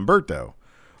to be Humberto."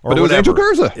 But it was Angel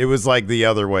Garza. It was like the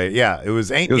other way. Yeah, it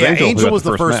was Angel. Angel was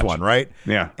the first one, right?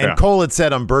 Yeah. And Cole had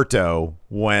said Humberto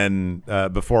when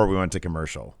before we went to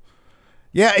commercial.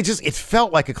 Yeah, it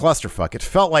felt like a clusterfuck. It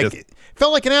felt like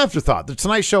an afterthought. The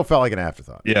Tonight Show felt like an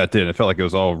afterthought. Yeah, it did. It felt like it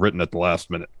was all written at the last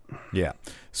minute. Yeah.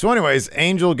 So anyways,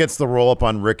 Angel gets the roll up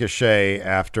on Ricochet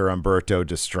after Humberto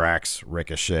distracts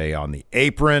Ricochet on the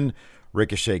apron.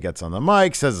 Ricochet gets on the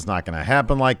mic, says it's not going to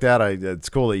happen like that. It's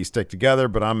cool that you stick together,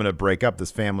 but I'm going to break up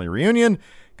this family reunion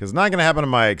because it's not going to happen at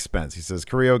my expense. He says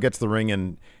Carrillo gets the ring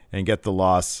and get the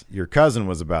loss your cousin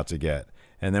was about to get.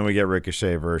 And then we get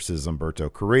Ricochet versus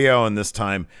Humberto Carrillo, and this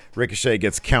time Ricochet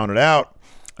gets counted out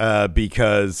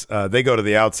because they go to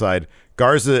the outside.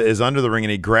 Garza is under the ring,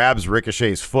 and he grabs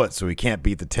Ricochet's foot, so he can't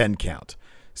beat the 10 count.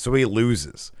 So he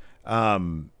loses.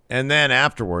 And then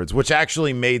afterwards, which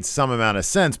actually made some amount of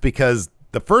sense because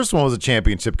the first one was a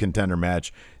championship contender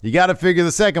match. You got to figure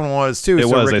the second one was too. It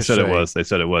was. Ricochet, they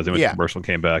said it was. They went to commercial,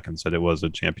 came back and said it was a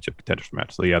championship contenders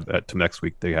match. So you have that to next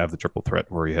week. They have the triple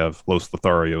threat where you have Los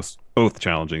Lotharios both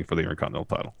challenging for the Intercontinental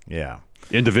title. Yeah,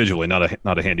 individually, not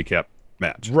a handicap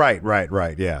match. Right.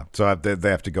 Yeah. So they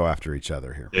have to go after each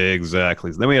other here.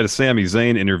 Exactly. Then we had a Sami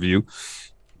Zayn interview.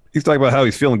 He's talking about how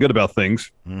he's feeling good about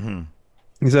things. Mm-hmm.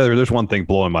 He said, "There's one thing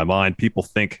blowing my mind. People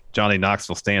think Johnny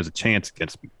Knoxville stands a chance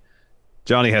against me.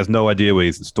 Johnny has no idea what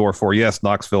he's in store for. Yes,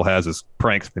 Knoxville has his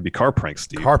pranks, maybe car pranks,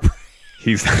 Steve.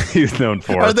 He's known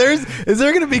for. Is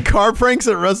there going to be car pranks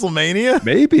at WrestleMania?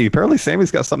 Maybe. Apparently, Sammy's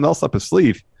got something else up his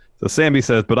sleeve. So Sammy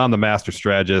says, but I'm the master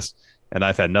strategist, and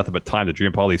I've had nothing but time to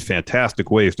dream up all these fantastic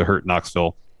ways to hurt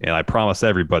Knoxville. And I promise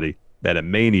everybody that at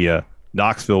Mania,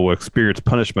 Knoxville will experience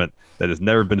punishment that has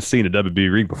never been seen in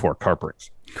WWE ring before. Car pranks.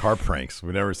 Car pranks.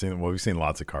 We've never seen. Well, we've seen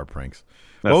lots of car pranks.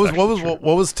 What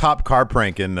was top car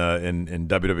prank in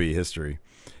WWE history?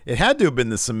 It had to have been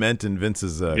the cement in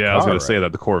Vince's car, I was going to say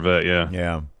that, the Corvette,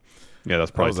 yeah. Yeah, that's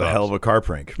probably a hell of a car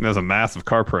prank. That was a massive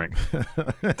car prank.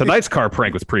 Tonight's car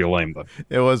prank was pretty lame, though.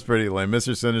 It was pretty lame.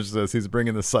 Mr. Sinich says he's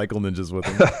bringing the cycle ninjas with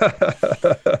him.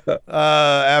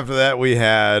 After that, we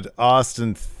had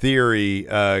Austin Theory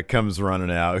comes running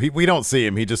out. We don't see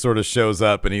him. He just sort of shows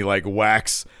up, and he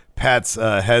whacks Pat's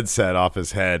headset off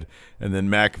his head, and then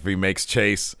McAfee makes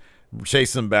chase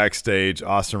him backstage.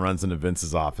 Austin runs into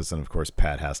Vince's office, and of course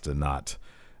Pat has to not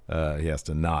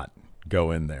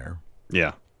go in there.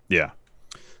 Yeah.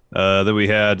 Then we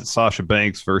had Sasha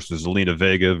Banks versus Zelina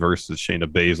Vega versus Shayna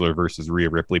Baszler versus Rhea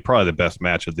Ripley, probably the best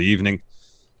match of the evening.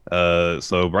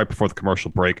 So right before the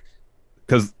commercial break,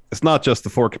 because it's not just the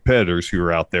four competitors who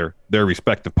are out there, their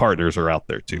respective partners are out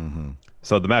there too. Mm-hmm.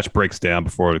 So the match breaks down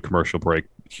before the commercial break.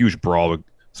 Huge brawl.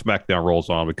 SmackDown rolls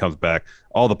on. It comes back.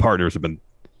 All the partners have been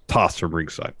tossed from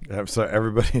ringside. So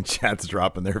everybody in chat's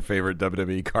dropping their favorite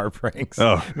WWE car pranks.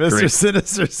 Oh, Mr. great.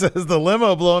 Sinister says the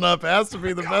limo blowing up has to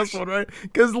be the best one, right?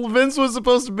 Because Vince was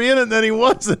supposed to be in it, and then he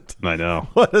wasn't. I know.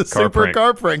 What a car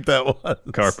prank that was.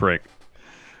 Car prank.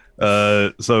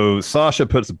 So Sasha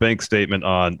puts a bank statement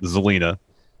on Zelina,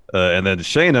 and then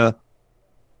Shayna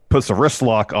puts a wrist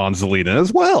lock on Zelina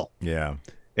as well. Yeah.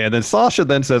 And then Sasha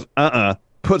then says,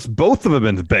 puts both of them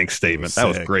in the bank statement. That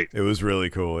was great. It was really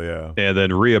cool, yeah. And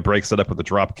then Rhea breaks it up with a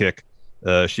drop kick.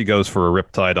 She goes for a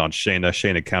riptide on Shayna.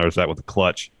 Shayna counters that with a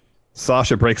clutch.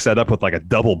 Sasha breaks that up with like a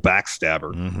double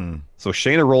backstabber. Mm-hmm. So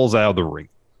Shayna rolls out of the ring,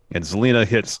 and Zelina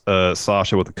hits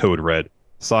Sasha with a code red.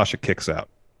 Sasha kicks out.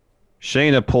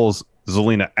 Shayna pulls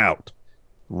Zelina out.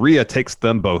 Rhea takes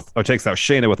out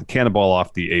Shayna with a cannonball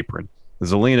off the apron.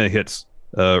 Zelina hits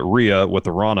Rhea with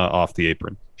the Rana off the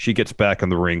apron. She gets back in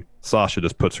the ring. Sasha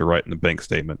just puts her right in the bank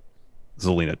statement.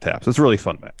 Zelina taps. It's a really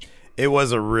fun match. It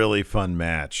was a really fun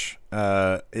match.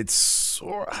 I'm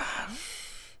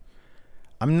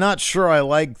not sure I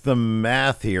like the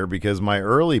math here because my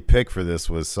early pick for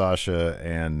this was Sasha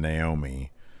and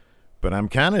Naomi. But I'm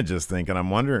kind of just thinking,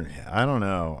 I'm wondering, I don't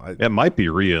know. It might be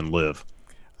Rhea and Liv.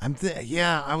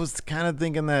 I was kind of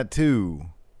thinking that too.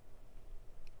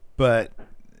 But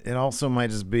it also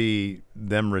might just be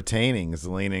them retaining,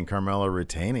 Zelina and Carmella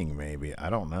retaining, maybe.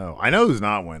 I don't know. I know who's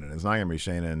not winning. It's not going to be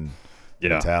Shayna and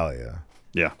Natalya.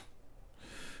 Yeah.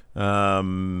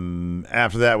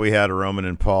 After that, we had Roman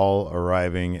and Paul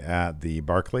arriving at the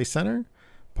Barclays Center.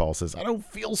 Paul says, I don't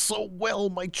feel so well,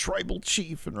 my tribal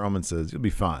chief. And Roman says, you'll be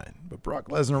fine. But Brock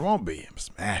Lesnar won't be.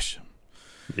 Smash him.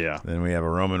 Yeah. Then we have a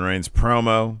Roman Reigns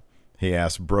promo. He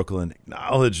asks Brooklyn,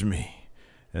 acknowledge me.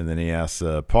 And then he asks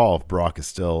Paul if Brock is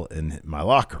still in my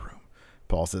locker room.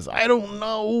 Paul says, I don't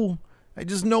know. I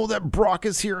just know that Brock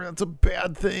is here. That's a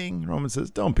bad thing. Roman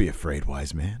says, don't be afraid,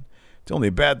 wise man. It's only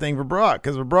a bad thing for Brock.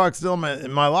 Because if Brock's still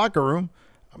in my locker room,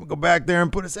 I'm going to go back there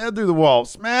and put his head through the wall.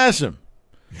 Smash him.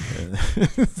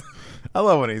 I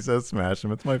love when he says smash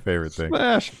him. It's my favorite thing.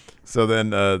 Smash. So then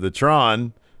the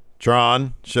Tron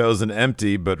shows an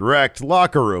empty but wrecked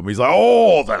locker room. He's like,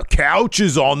 oh, the couch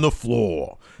is on the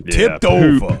floor. Tipped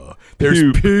over. There's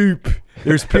poop.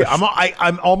 There's poop.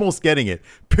 I'm almost getting it.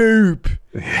 Poop.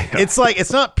 Yeah. It's like,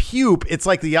 it's not pupe. It's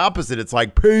like the opposite. It's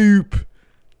like poop.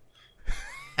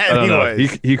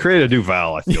 Anyways. He created a new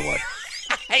vowel, I feel like.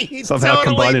 He somehow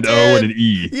combined an O and an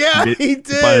E. Yeah, he did.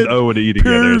 Combined an O and an E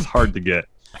together. It's hard to get.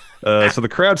 So the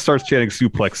crowd starts chanting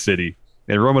Suplex City.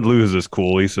 And Roman loses his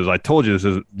cool. He says, I told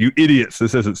you, you idiots,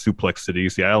 this isn't Suplex City.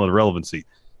 It's the Island of Relevancy.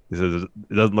 He says, it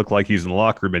doesn't look like he's in the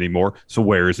locker room anymore. So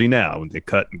where is he now? And they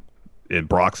cut in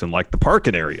Brock's in like the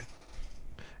parking area.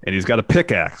 And he's got a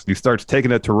pickaxe. He starts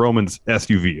taking it to Roman's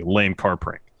SUV, a lame car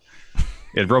prank.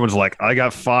 And Roman's like, I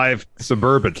got 5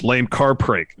 Suburbans, lame car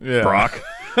prank, Brock.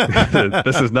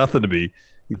 This is nothing to me.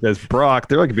 He says, Brock,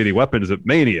 there aren't any weapons at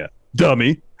Mania,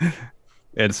 dummy.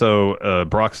 And so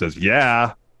Brock says,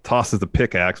 yeah, tosses the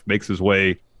pickaxe, makes his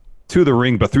way to the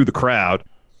ring, but through the crowd.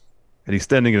 And he's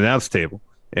standing at an announce table.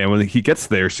 And when he gets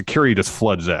there, security just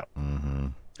floods out. Mm-hmm.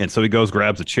 And so he goes,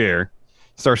 grabs a chair,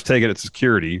 starts taking it to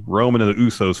security. Roman and the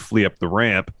Usos flee up the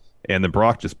ramp. And then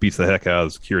Brock just beats the heck out of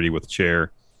the security with a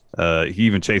chair. He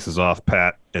even chases off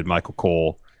Pat and Michael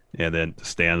Cole. And then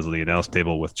stands on the announce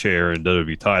table with chair and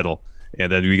WWE title.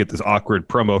 And then we get this awkward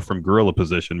promo from Gorilla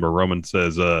Position where Roman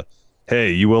says,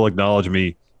 hey, you will acknowledge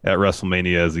me at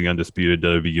WrestleMania as the undisputed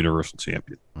WWE Universal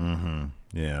Champion. Mm-hmm.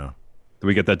 Yeah. Did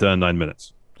we get that done in 9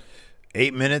 minutes?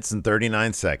 8 minutes and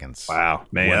 39 seconds. Wow,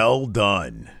 man. Well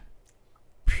done.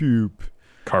 Poop.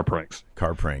 Car pranks.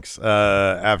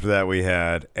 After that, we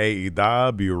had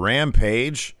AEW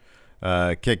Rampage.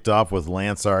 Kicked off with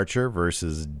Lance Archer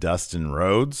versus Dustin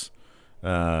Rhodes.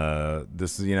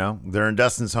 This is, they're in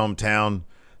Dustin's hometown.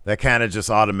 That kind of just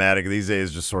these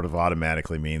days just sort of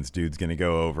automatically means dude's going to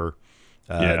go over.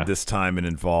 This time it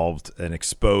involved an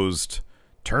exposed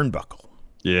turnbuckle.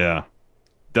 Yeah.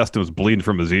 Dustin was bleeding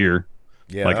from his ear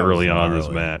early on in this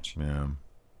match. Yeah.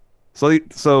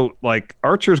 So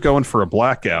Archer's going for a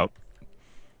blackout.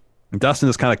 Dustin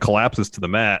just kind of collapses to the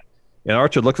mat. And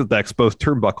Archer looks at that exposed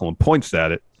turnbuckle and points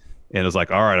at it and is like,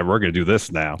 all right, we're going to do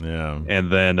this now. Yeah.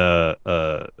 And then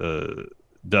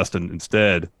Dustin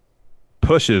instead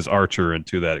pushes Archer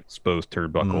into that exposed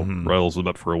turnbuckle, rattles him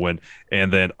up for a win.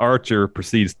 And then Archer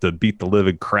proceeds to beat the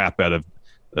living crap out of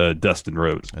Dustin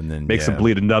Rhodes. And then makes him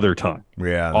bleed another time.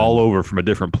 Yeah. All over from a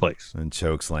different place. And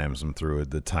choke slams him through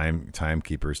the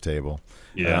timekeeper's table.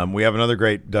 Yeah. We have another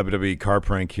great WWE car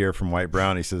prank here from White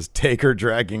Brown. He says, Taker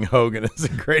dragging Hogan is a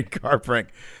great car prank.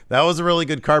 That was a really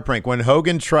good car prank. When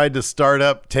Hogan tried to start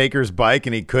up Taker's bike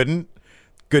and he couldn't,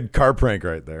 Good car prank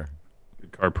right there.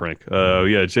 Good car prank.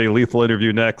 Jay Lethal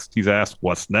interview next. He's asked,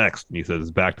 what's next? And he says,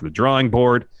 back to the drawing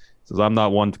board. He says, I'm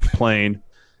not one to complain,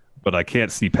 but I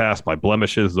can't see past my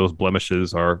blemishes. Those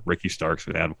blemishes are Ricky Starks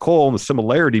and Adam Cole. And the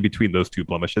similarity between those two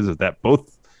blemishes is that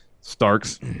both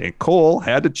Starks and Cole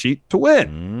had to cheat to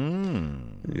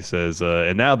win. He says,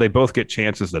 and now they both get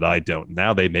chances that I don't.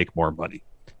 Now they make more money.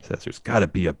 He says, there's got to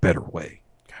be a better way.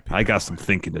 I got some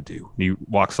thinking to do. He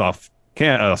walks off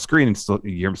screen and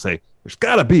you hear him say, there's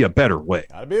got to be a better way.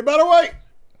 Got to be a better way.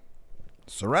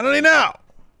 Serenity now.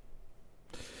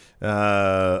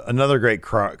 Another great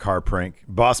car prank.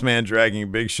 Boss Man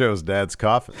dragging Big Show's dad's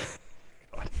coffin.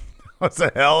 That's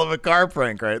a hell of a car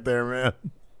prank right there, man.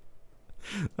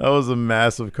 That was a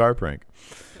massive car prank.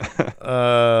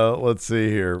 Let's see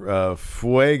here.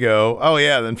 Fuego. Oh,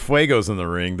 yeah, then Fuego's in the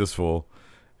ring, this fool.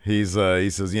 He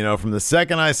says, from the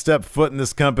second I stepped foot in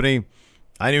this company,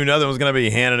 I knew nothing was going to be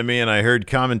handed to me, and I heard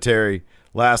commentary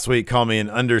last week call me an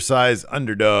undersized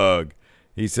underdog.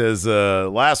 He says,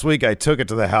 last week I took it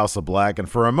to the House of Black, and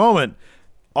for a moment,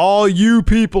 all you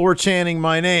people were chanting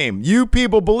my name. You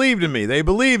people believed in me. They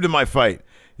believed in my fight.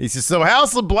 He says, so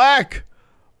House of Black,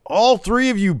 all three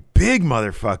of you big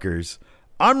motherfuckers,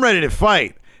 I'm ready to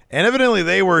fight. And evidently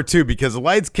they were too, because the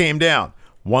lights came down.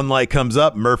 One light comes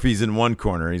up, Murphy's in one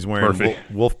corner. He's wearing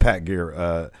Wolfpack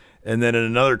gear. And then in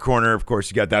another corner, of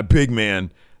course, you got that big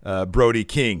man, Brody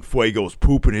King. Fuego's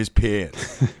pooping his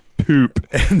pants. Poop.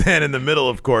 And then in the middle,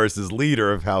 of course, is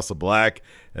leader of House of Black,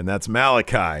 and that's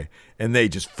Malachi. And they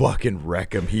just fucking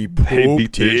wreck him. He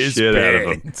pooped his shit out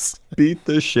of him. Beat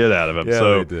the shit out of him. Yeah,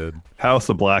 so they did. House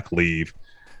of Black leave.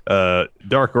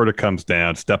 Dark Order comes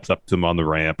down, steps up to him on the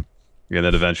ramp, and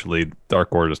then eventually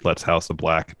Dark Order just lets House of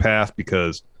Black pass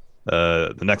because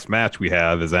the next match we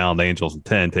have is Allen Angels and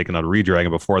 10 taking on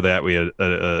Redragon. Before that, we had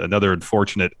another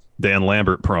unfortunate Dan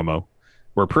Lambert promo,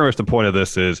 where pretty much the point of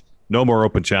this is no more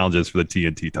open challenges for the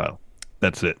TNT title.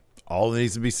 That's it. All that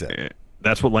needs to be said.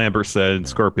 That's what Lambert said.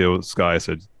 Scorpio Sky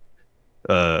said,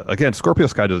 again, Scorpio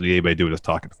Sky doesn't need anybody doing his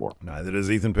talking for him. Neither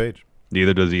does Ethan Page.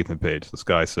 Neither does Ethan Page. This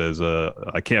guy says,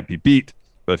 I can't be beat,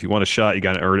 but if you want a shot, you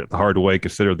got to earn it the hard way.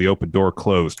 Consider the open door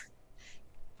closed.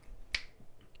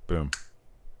 Boom.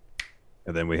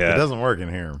 And then we had... It doesn't work in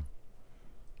here.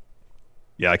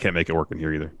 Yeah, I can't make it work in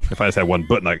here either. If I just had one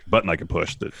button I could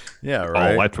push, that yeah,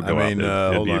 right. all lights would go out.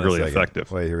 It'd be really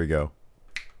effective. Wait, here we go.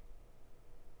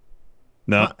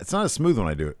 No. It's not as smooth when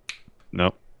I do it.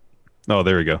 No. Oh,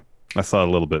 there we go. I saw it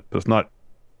a little bit, but it's not...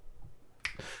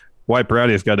 White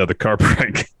Brownie has got another car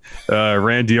prank.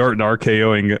 Randy Orton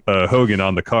RKOing Hogan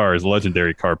on the car is a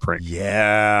legendary car prank.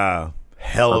 Yeah.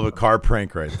 Hell of a car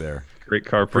prank right there. Great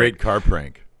car prank. Great car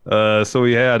prank. So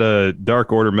we had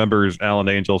Dark Order members, Allen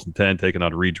Angels and 10 taking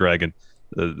on Redragon.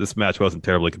 This match wasn't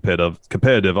terribly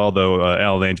competitive, although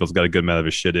Allen Angels got a good amount of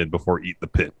his shit in before eating the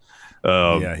pin.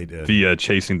 Yeah, he did. Via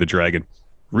chasing the dragon.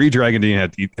 Redragon didn't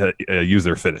have to use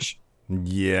their finish.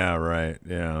 Yeah, right.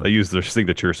 Yeah. They used their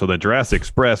signature. So then Jurassic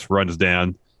Express runs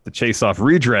down to chase off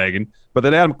Redragon, but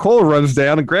then Adam Cole runs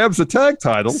down and grabs the tag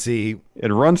title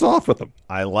and runs off with them.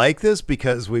 I like this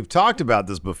because we've talked about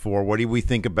this before. What do we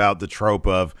think about the trope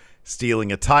of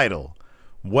stealing a title?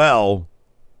 Well,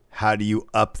 how do you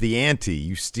up the ante?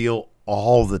 You steal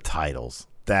all the titles.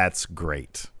 That's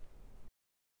great.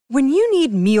 When you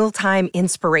need mealtime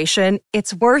inspiration,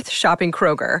 it's worth shopping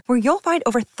Kroger, where you'll find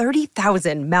over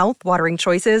 30,000 mouth-watering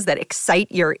choices that excite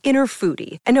your inner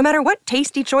foodie. And no matter what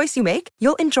tasty choice you make,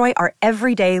 you'll enjoy our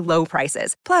everyday low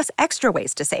prices, plus extra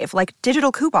ways to save, like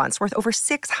digital coupons worth over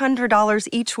 $600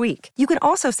 each week. You can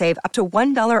also save up to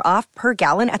 $1 off per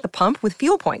gallon at the pump with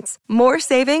fuel points. More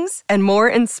savings and more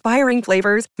inspiring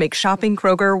flavors make shopping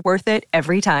Kroger worth it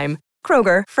every time.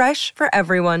 Kroger, fresh for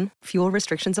everyone. Fuel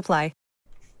restrictions apply.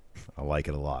 I like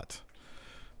it a lot.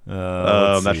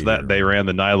 After that, they ran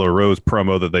the Nyla Rose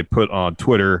promo that they put on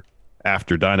Twitter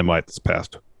after Dynamite this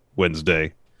past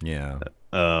Wednesday. Yeah.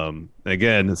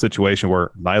 Again, a situation where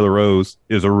Nyla Rose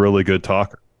is a really good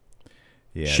talker.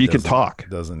 Yeah, she can talk.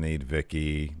 Doesn't need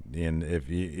Vicky. And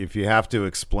if you have to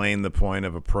explain the point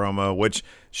of a promo, which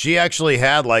she actually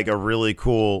had like a really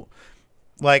cool.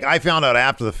 Like, I found out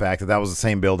after the fact that was the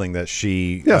same building that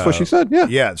she. Yeah, that's what she said. Yeah.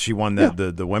 Yeah, she won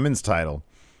the women's title.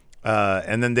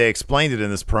 And then they explained it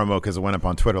in this promo because it went up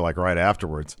on Twitter like right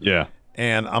afterwards. Yeah.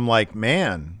 And I'm like,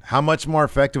 man, how much more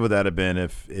effective would that have been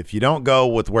if you don't go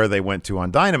with where they went to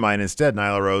on Dynamite? Instead,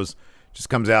 Nyla Rose just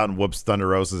comes out and whoops Thunder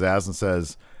Rosa's ass and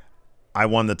says, I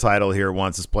won the title here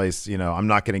once. This place, I'm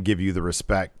not going to give you the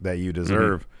respect that you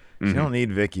deserve. Mm-hmm. She don't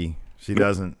need Vicky. She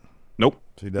doesn't. Nope.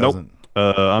 She doesn't. Nope.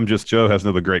 I'm Just Joe has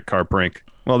another great car prank.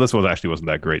 Well, this one wasn't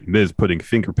that great. Miz putting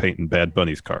finger paint in Bad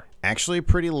Bunny's car. Actually,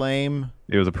 pretty lame.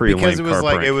 It was a pretty lame car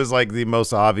prank. It was like the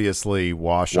most obviously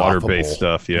water-based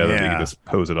stuff. Yeah, that you can just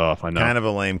hose it off. I know. Kind of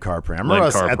a lame car prank. I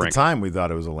remember at the time we thought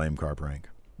it was a lame car prank.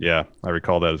 Yeah, I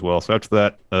recall that as well. So after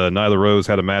that, Nyla Rose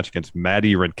had a match against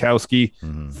Maddie Rankowski.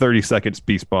 30 seconds,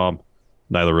 Beast Bomb.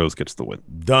 Nyla Rose gets the win.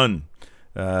 Done.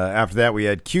 After that, we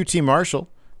had QT Marshall.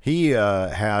 He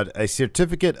had a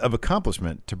certificate of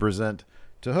accomplishment to present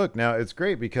to Hook. Now, it's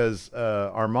great because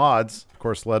our mods, of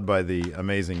course, led by the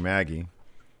amazing Maggie,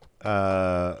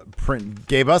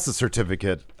 gave us a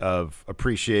certificate of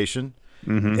appreciation.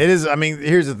 It is,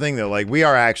 here's the thing, though. Like, we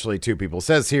are actually two people. It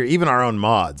says here, even our own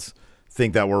mods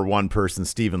think that we're one person,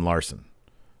 Steven Larson.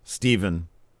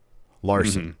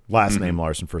 Last name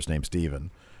Larson, first name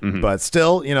Steven. But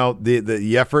still,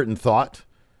 the effort and thought.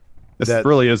 This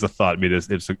really is a thought.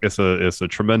 It's a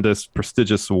tremendous,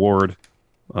 prestigious award.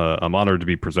 I'm honored to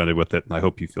be presented with it, and I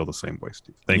hope you feel the same way,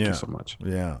 Steve. Thank you so much.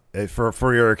 Yeah,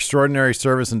 for your extraordinary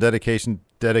service and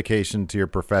dedication to your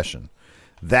profession.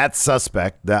 That's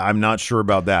suspect. That I'm not sure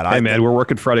about that. Hey, man, we're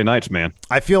working Friday nights, man.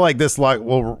 I feel like this,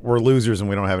 we're losers and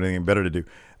we don't have anything better to do.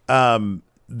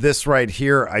 This right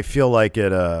here, I feel like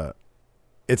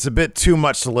it's a bit too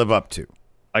much to live up to.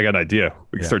 I got an idea.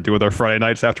 We can start doing our Friday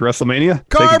nights after WrestleMania.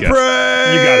 Car pranks!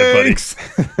 You got it,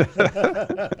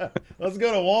 buddy. Let's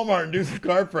go to Walmart and do some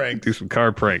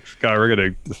car pranks. God, we're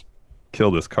going to just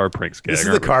kill this car pranks gag. This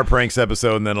is the car pranks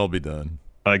episode, and then it'll be done.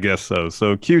 I guess so.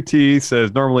 So QT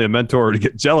says, normally a mentor to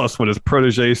get jealous when his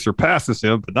protege surpasses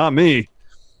him, but not me.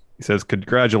 He says,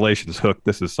 congratulations, Hook.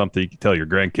 This is something you can tell your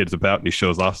grandkids about. And he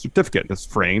shows off a certificate. It's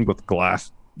framed with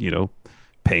glass,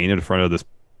 pane in front of this.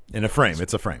 In a frame.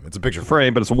 It's a frame. It's a picture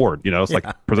frame, but it's an award. It's like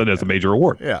presented as a major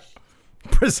award. Yeah.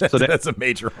 Presented as a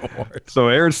major award. So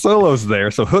Aaron Solo's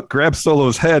there. So Hook grabs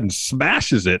Solo's head and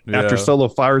smashes it after Solo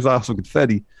fires off some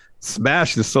confetti,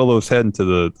 smashes Solo's head into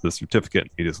the certificate,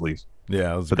 and he just leaves.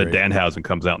 Yeah, it was But then Danhausen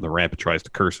comes out on the ramp and tries to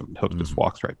curse him, and Hook just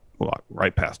walks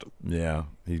right past him. Yeah.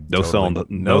 No selling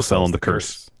the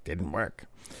curse. Didn't work.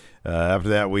 After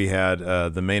that, we had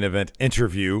the main event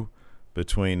interview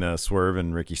between Swerve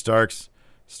and Ricky Starks.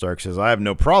 Stark says, I have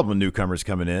no problem with newcomers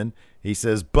coming in. He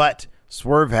says, but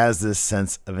Swerve has this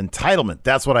sense of entitlement.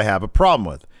 That's what I have a problem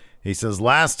with. He says,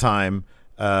 last time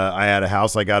I had a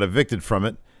house, I got evicted from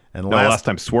it. And last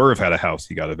time Swerve had a house,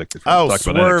 he got evicted from it. Oh,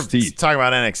 Swerve, talking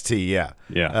about NXT, yeah.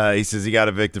 Yeah. He says he got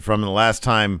evicted from it. And the last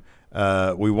time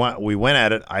we went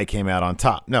at it, I came out on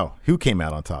top. No, who came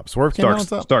out on top? Swerve came out on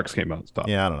top? Starks came out on top.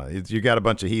 Yeah, I don't know. You got a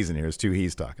bunch of he's in here. There's two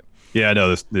he's talking. Yeah, I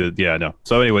know. I know.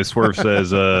 So anyway, Swerve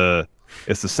says...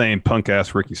 it's the same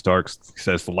punk-ass Ricky Starks. He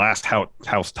says, the last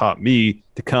house taught me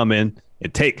to come in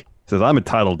and take. He says, I'm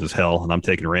entitled as hell, and I'm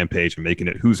taking Rampage and making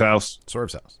it whose house?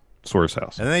 Swerve's house. Swerve's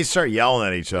house. And then they start yelling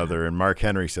at each other, and Mark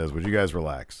Henry says, would you guys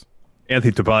relax?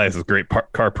 Anthony Tobias is a great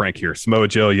car prank here. Samoa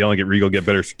Joe yelling at Regal, get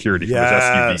better security from his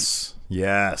SUV.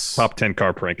 Yes. Top 10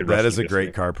 car prank. That is a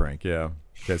great car prank, yeah,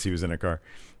 because he was in a car.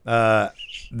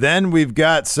 Then we've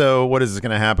got, so what is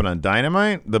going to happen on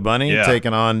Dynamite? The Bunny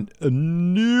taking on a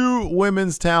new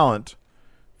women's talent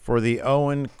for the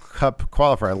Owen Cup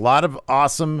qualifier. A lot of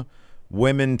awesome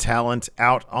women talent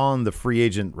out on the free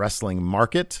agent wrestling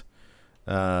market.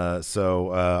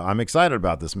 So I'm excited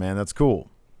about this, man. That's cool.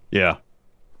 Yeah.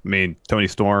 Tony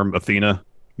Storm, Athena,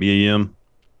 Mia Yim,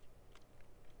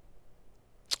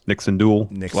 Nixon Duel.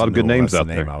 A lot of good names out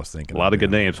there. I was thinking a lot of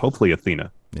good names. Hopefully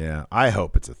Athena. Yeah, I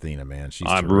hope it's Athena, man.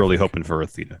 I'm really hoping for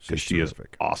Athena because she is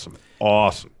awesome.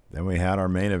 Awesome. Then we had our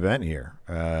main event here.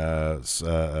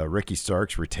 Ricky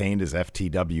Starks retained his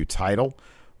FTW title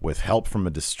with help from a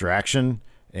distraction.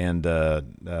 And,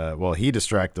 he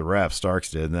distracted the ref,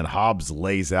 Starks did. And then Hobbs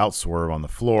lays out Swerve on the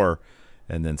floor.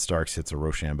 And then Starks hits a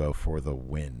Rochambeau for the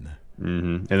win.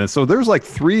 Mm-hmm. And then so there's like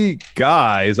three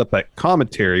guys up at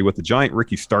commentary with the giant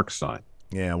Ricky Starks sign.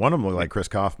 Yeah, one of them looked like Chris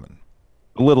Kaufman.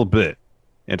 A little bit.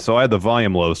 And so I had the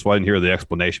volume low, so I didn't hear the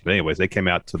explanation. But anyways, they came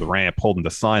out to the ramp holding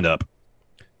the sign up.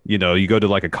 You go to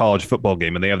like a college football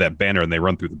game and they have that banner and they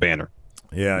run through the banner.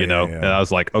 Yeah, And I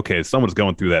was like, okay, someone's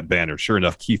going through that banner. Sure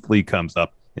enough, Keith Lee comes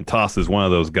up and tosses one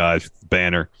of those guys with the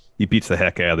banner. He beats the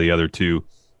heck out of the other two.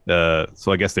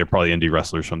 So I guess they're probably indie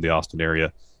wrestlers from the Austin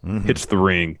area. Mm-hmm. Hits the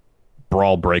ring.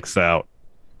 Brawl breaks out.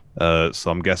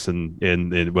 So I'm guessing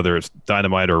in whether it's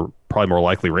Dynamite or probably more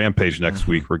likely Rampage next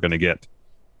week, we're going to get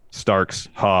Starks,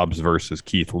 Hobbs versus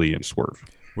Keith Lee and Swerve.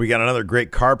 We got another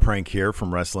great car prank here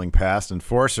from Wrestling Past.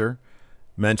 Enforcer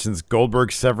mentions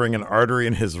Goldberg severing an artery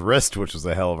in his wrist, which was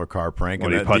a hell of a car prank.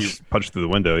 When he punched through the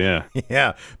window, yeah.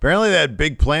 Yeah. Apparently they had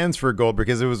big plans for Goldberg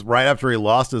because it was right after he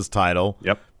lost his title.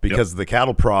 Yep. Because of the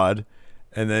cattle prod.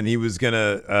 and then he was going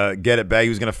to get it back. He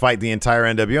was going to fight the entire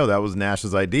NWO. That was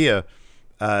Nash's idea.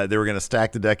 They were going to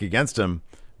stack the deck against him,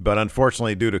 but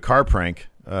unfortunately, due to car prank,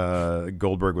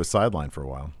 Goldberg was sidelined for a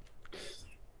while.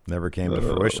 Never came to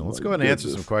fruition. Let's go ahead and answer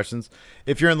some questions.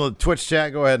 If you're in the Twitch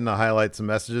chat, go ahead and highlight some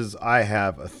messages. I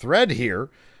have a thread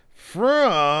here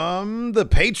from the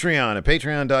Patreon at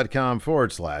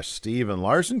patreon.com/Steven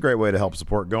Larson. Great way to help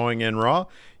support Going In Raw.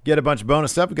 Get a bunch of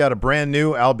bonus stuff. We got a brand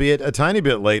new, albeit a tiny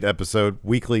bit late episode,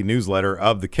 weekly newsletter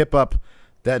of the Kip Up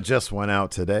that just went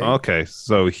out today. Okay,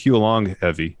 so Hugh Long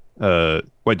Heavy. Wait,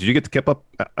 did you get the Kip Up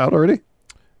out already?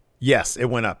 Yes, it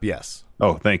went up, yes.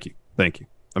 Oh, thank you.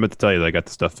 I meant to tell you that I got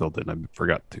the stuff filled in. I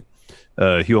forgot to.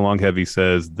 Hugh Long Heavy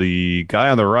says the guy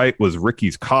on the right was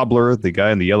Ricky's cobbler. The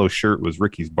guy in the yellow shirt was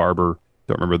Ricky's barber.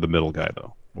 Don't remember the middle guy,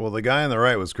 though. Well, the guy on the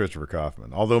right was Christopher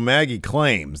Kaufman. Although Maggie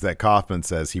claims that Kaufman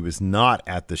says he was not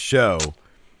at the show.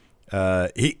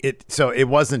 So it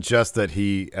wasn't just that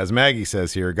he, as Maggie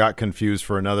says here, got confused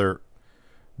for another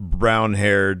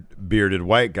brown-haired, bearded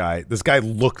white guy. This guy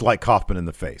looked like Kaufman in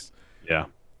the face. Yeah,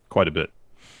 quite a bit.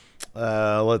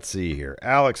 Let's see here.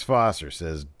 Alex Foster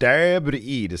says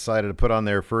WWE decided to put on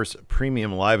their first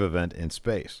premium live event in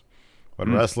space. What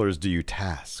wrestlers do you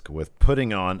task with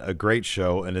putting on a great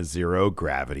show in a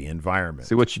zero-gravity environment?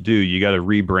 See, what you do, you got to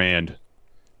rebrand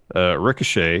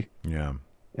Ricochet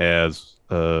as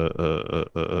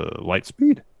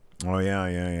Lightspeed. Oh,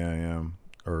 yeah.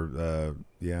 Or,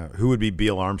 who would be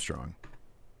Beal Armstrong?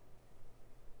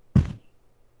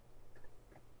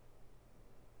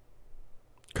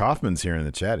 Kaufman's here in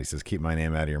the chat. He says, keep my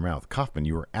name out of your mouth. Kaufman,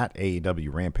 you were at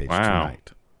AEW Rampage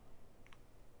tonight.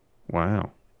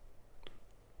 Wow.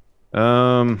 He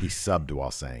subbed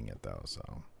while saying it, though,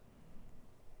 so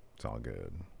it's all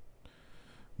good.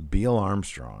 Beal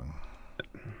Armstrong.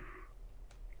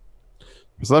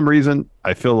 For some reason,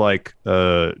 I feel like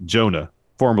Jonah,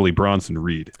 formerly Bronson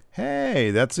Reed.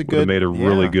 Hey, that's a good. Made a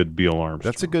really good Beal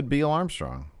Armstrong. That's a good Beal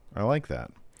Armstrong. I like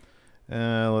that.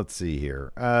 Let's see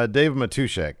here. Dave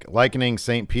Matushek, likening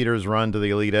St. Peter's run to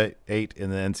the Elite Eight in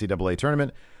the NCAA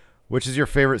tournament. Which is your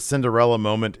favorite Cinderella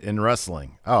moment in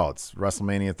wrestling? Oh, it's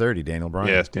WrestleMania 30, Daniel Bryan.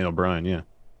 Yeah, it's Daniel Bryan, yeah.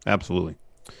 Absolutely.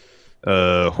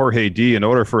 Jorge D, in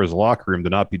order for his locker room to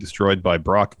not be destroyed by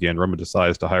Brock again, Roman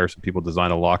decides to hire some people to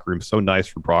design a locker room so nice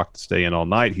for Brock to stay in all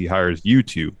night. He hires you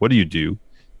two. What do you do?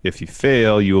 If you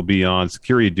fail, you will be on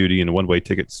security duty in a one-way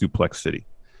ticket to Suplex City.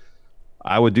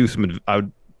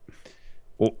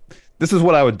 This is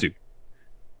what I would do.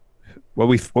 What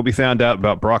we found out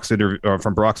about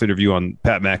from Brock's interview on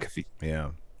Pat McAfee.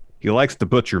 Yeah, he likes to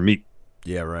butcher meat.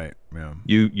 Yeah, right. Yeah,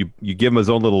 you give him his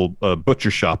own little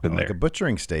butcher shop in there, like a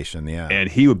butchering station. Yeah, and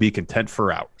he would be content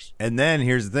for hours. And then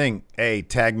here's the thing: hey,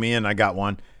 tag me in. I got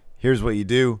one. Here's what you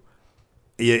do: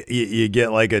 you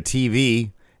get like a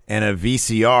TV and a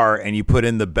VCR, and you put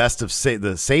in the best of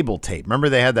the Sable tape. Remember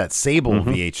they had that Sable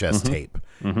VHS tape.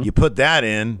 Mm-hmm. You put that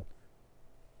in.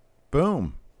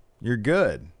 Boom, you're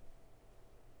good.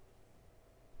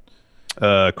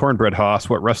 Cornbread Haas,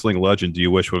 what wrestling legend do you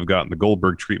wish would have gotten the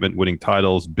Goldberg treatment, winning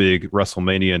titles, big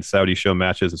WrestleMania and Saudi show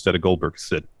matches instead of Goldberg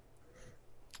Sid?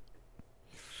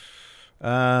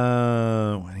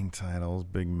 Winning titles,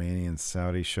 big Mania and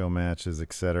Saudi show matches,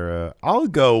 etc. I'll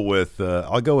go with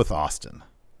Austin.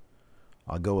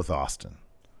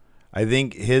 I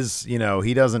think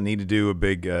he doesn't need to do a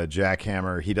big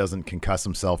jackhammer. He doesn't concuss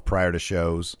himself prior to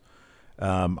shows.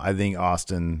 I think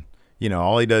Austin,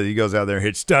 all he does, he goes out there and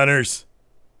hits stunners.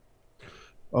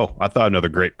 Oh, I thought another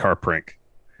great car prank.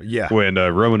 Yeah. When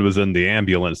Roman was in the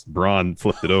ambulance, Braun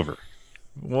flipped it over.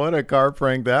 What a car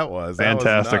prank that was.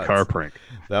 Fantastic car prank.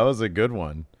 That was a good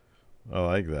one. I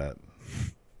like that.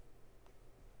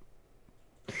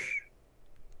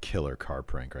 Killer car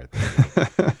prank right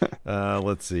there.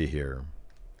 Let's see here.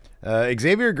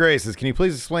 Xavier Gray says, can you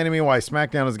please explain to me why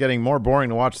SmackDown is getting more boring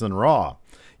to watch than Raw?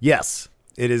 Yes,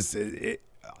 it is. They're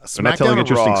not telling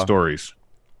interesting stories.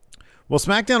 Well,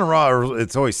 SmackDown and Raw,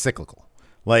 it's always cyclical.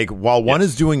 Like, while one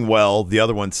is doing well, the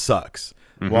other one sucks.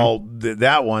 Mm-hmm. While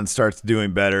that one starts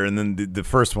doing better, and then the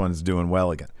first one's doing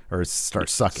well again, or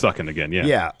starts sucking. Sucking again, yeah.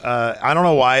 Yeah, I don't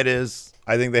know why it is.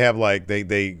 I think they have,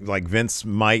 they Vince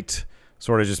might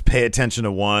sort of just pay attention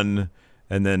to one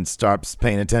and then stops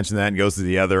paying attention to that and goes to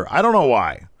the other. I don't know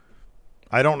why.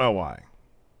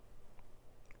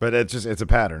 But it's a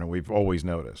pattern, and we've always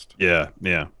noticed. Yeah.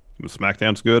 When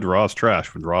SmackDown's good, Raw's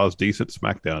trash. When Raw's decent,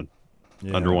 SmackDown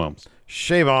underwhelms.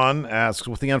 Shavon asks,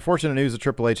 with the unfortunate news of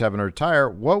Triple H having to retire,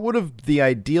 what would have the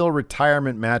ideal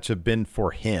retirement match have been for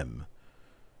him?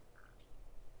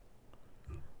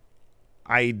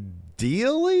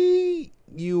 Ideally,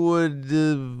 you would...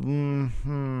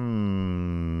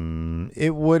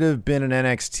 It would have been an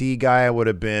NXT guy. It would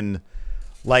have been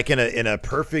like in a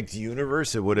perfect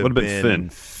universe. It would have been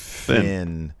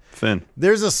Finn.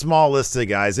 There's a small list of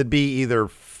guys. It'd be either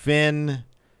Finn,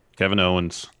 Kevin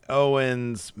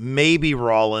Owens, maybe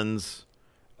Rollins.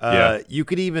 You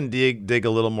could even dig a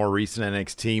little more recent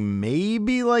NXT,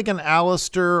 maybe like an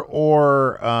Alistair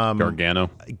or Gargano.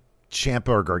 Ciampa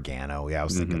or Gargano. Yeah, I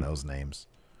was thinking those names.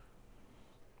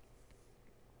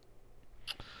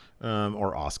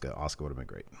 Or Asuka. Asuka would have been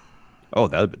great. Oh,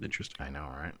 that would have been interesting. I know,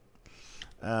 right?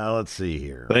 Let's see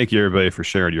here. Thank you, everybody, for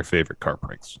sharing your favorite car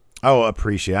pranks. Oh,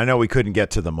 appreciate it. I know we couldn't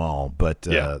get to them all, but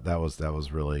that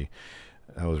was really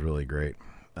great.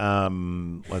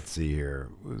 Let's see here.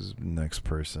 Who's next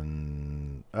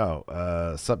person?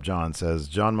 Sup John says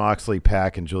John Moxley,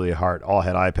 Pac, and Julia Hart all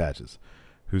had eye patches.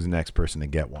 Who's the next person to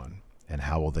get one, and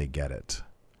how will they get it?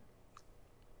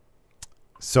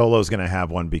 Solo's going to have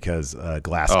one because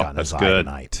Glass got in his eye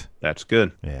tonight. That's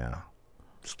good. Yeah.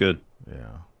 It's good.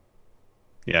 Yeah.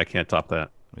 Yeah, I can't top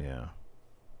that. Yeah.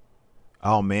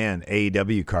 Oh, man.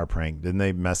 AEW car prank. Didn't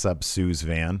they mess up Sue's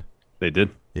van? They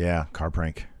did. Yeah, car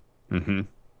prank. Mm-hmm.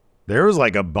 There was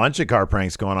like a bunch of car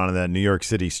pranks going on in that New York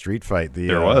City street fight.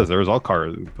 There was all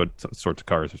cars, but sorts of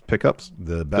cars. There's pickups.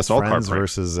 The Best Friends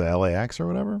versus LAX or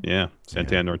whatever. Yeah,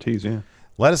 Santana Ortiz, yeah.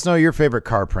 Let us know your favorite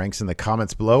car pranks in the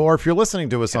comments below, or if you're listening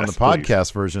to us on the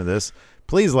podcast version of this,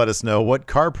 please let us know what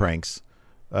car pranks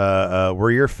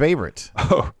were your favorite.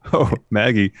 Oh,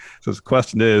 Maggie says the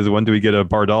question is, when do we get a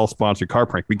Bardal sponsored car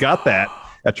prank? We got that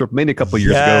at Tripmania a couple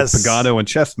years ago. Pagano and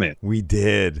Chessman. We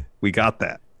did. We got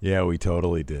that. Yeah, we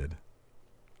totally did.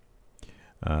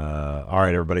 All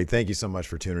right, everybody. Thank you so much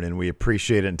for tuning in. We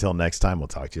appreciate it. Until next time, we'll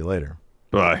talk to you later.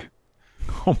 Bye.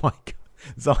 Oh, my God.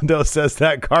 Zondo says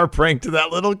that car prank to that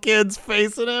little kid's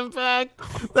face at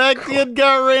Impact. That kid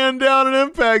got ran down at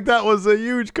Impact. That was a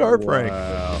huge car prank.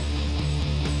 Wow.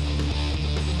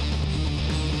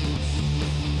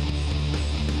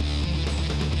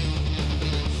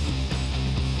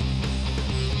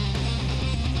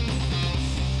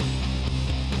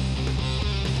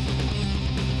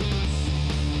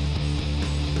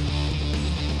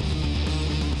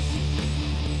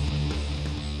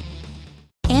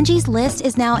 Angie's List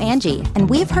is now Angie, and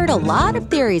we've heard a lot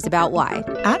of theories about why.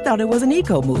 I thought it was an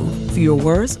eco move. Fewer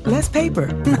words, less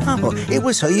paper. No, it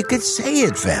was so you could say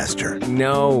it faster.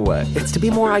 No, it's to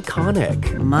be more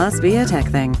iconic. Must be a tech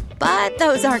thing. But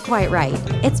those aren't quite right.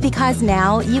 It's because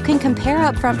now you can compare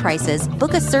upfront prices,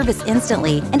 book a service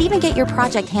instantly, and even get your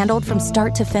project handled from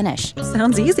start to finish.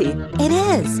 Sounds easy. It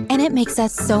is, and it makes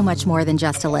us so much more than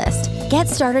just a list. Get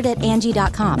started at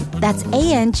Angie.com. That's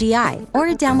ANGI, or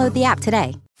download the app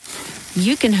today.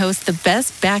 You can host the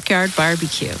best backyard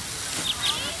barbecue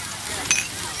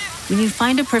when you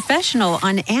find a professional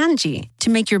on Angie to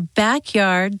make your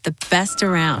backyard the best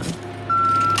around.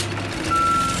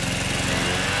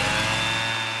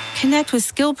 Connect with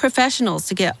skilled professionals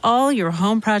to get all your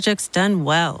home projects done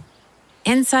well.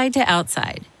 Inside to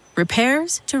outside,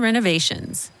 repairs to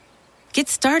renovations. Get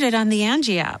started on the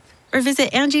Angie app or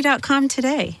visit Angie.com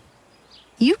today.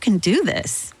 You can do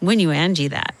this when you Angie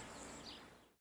that.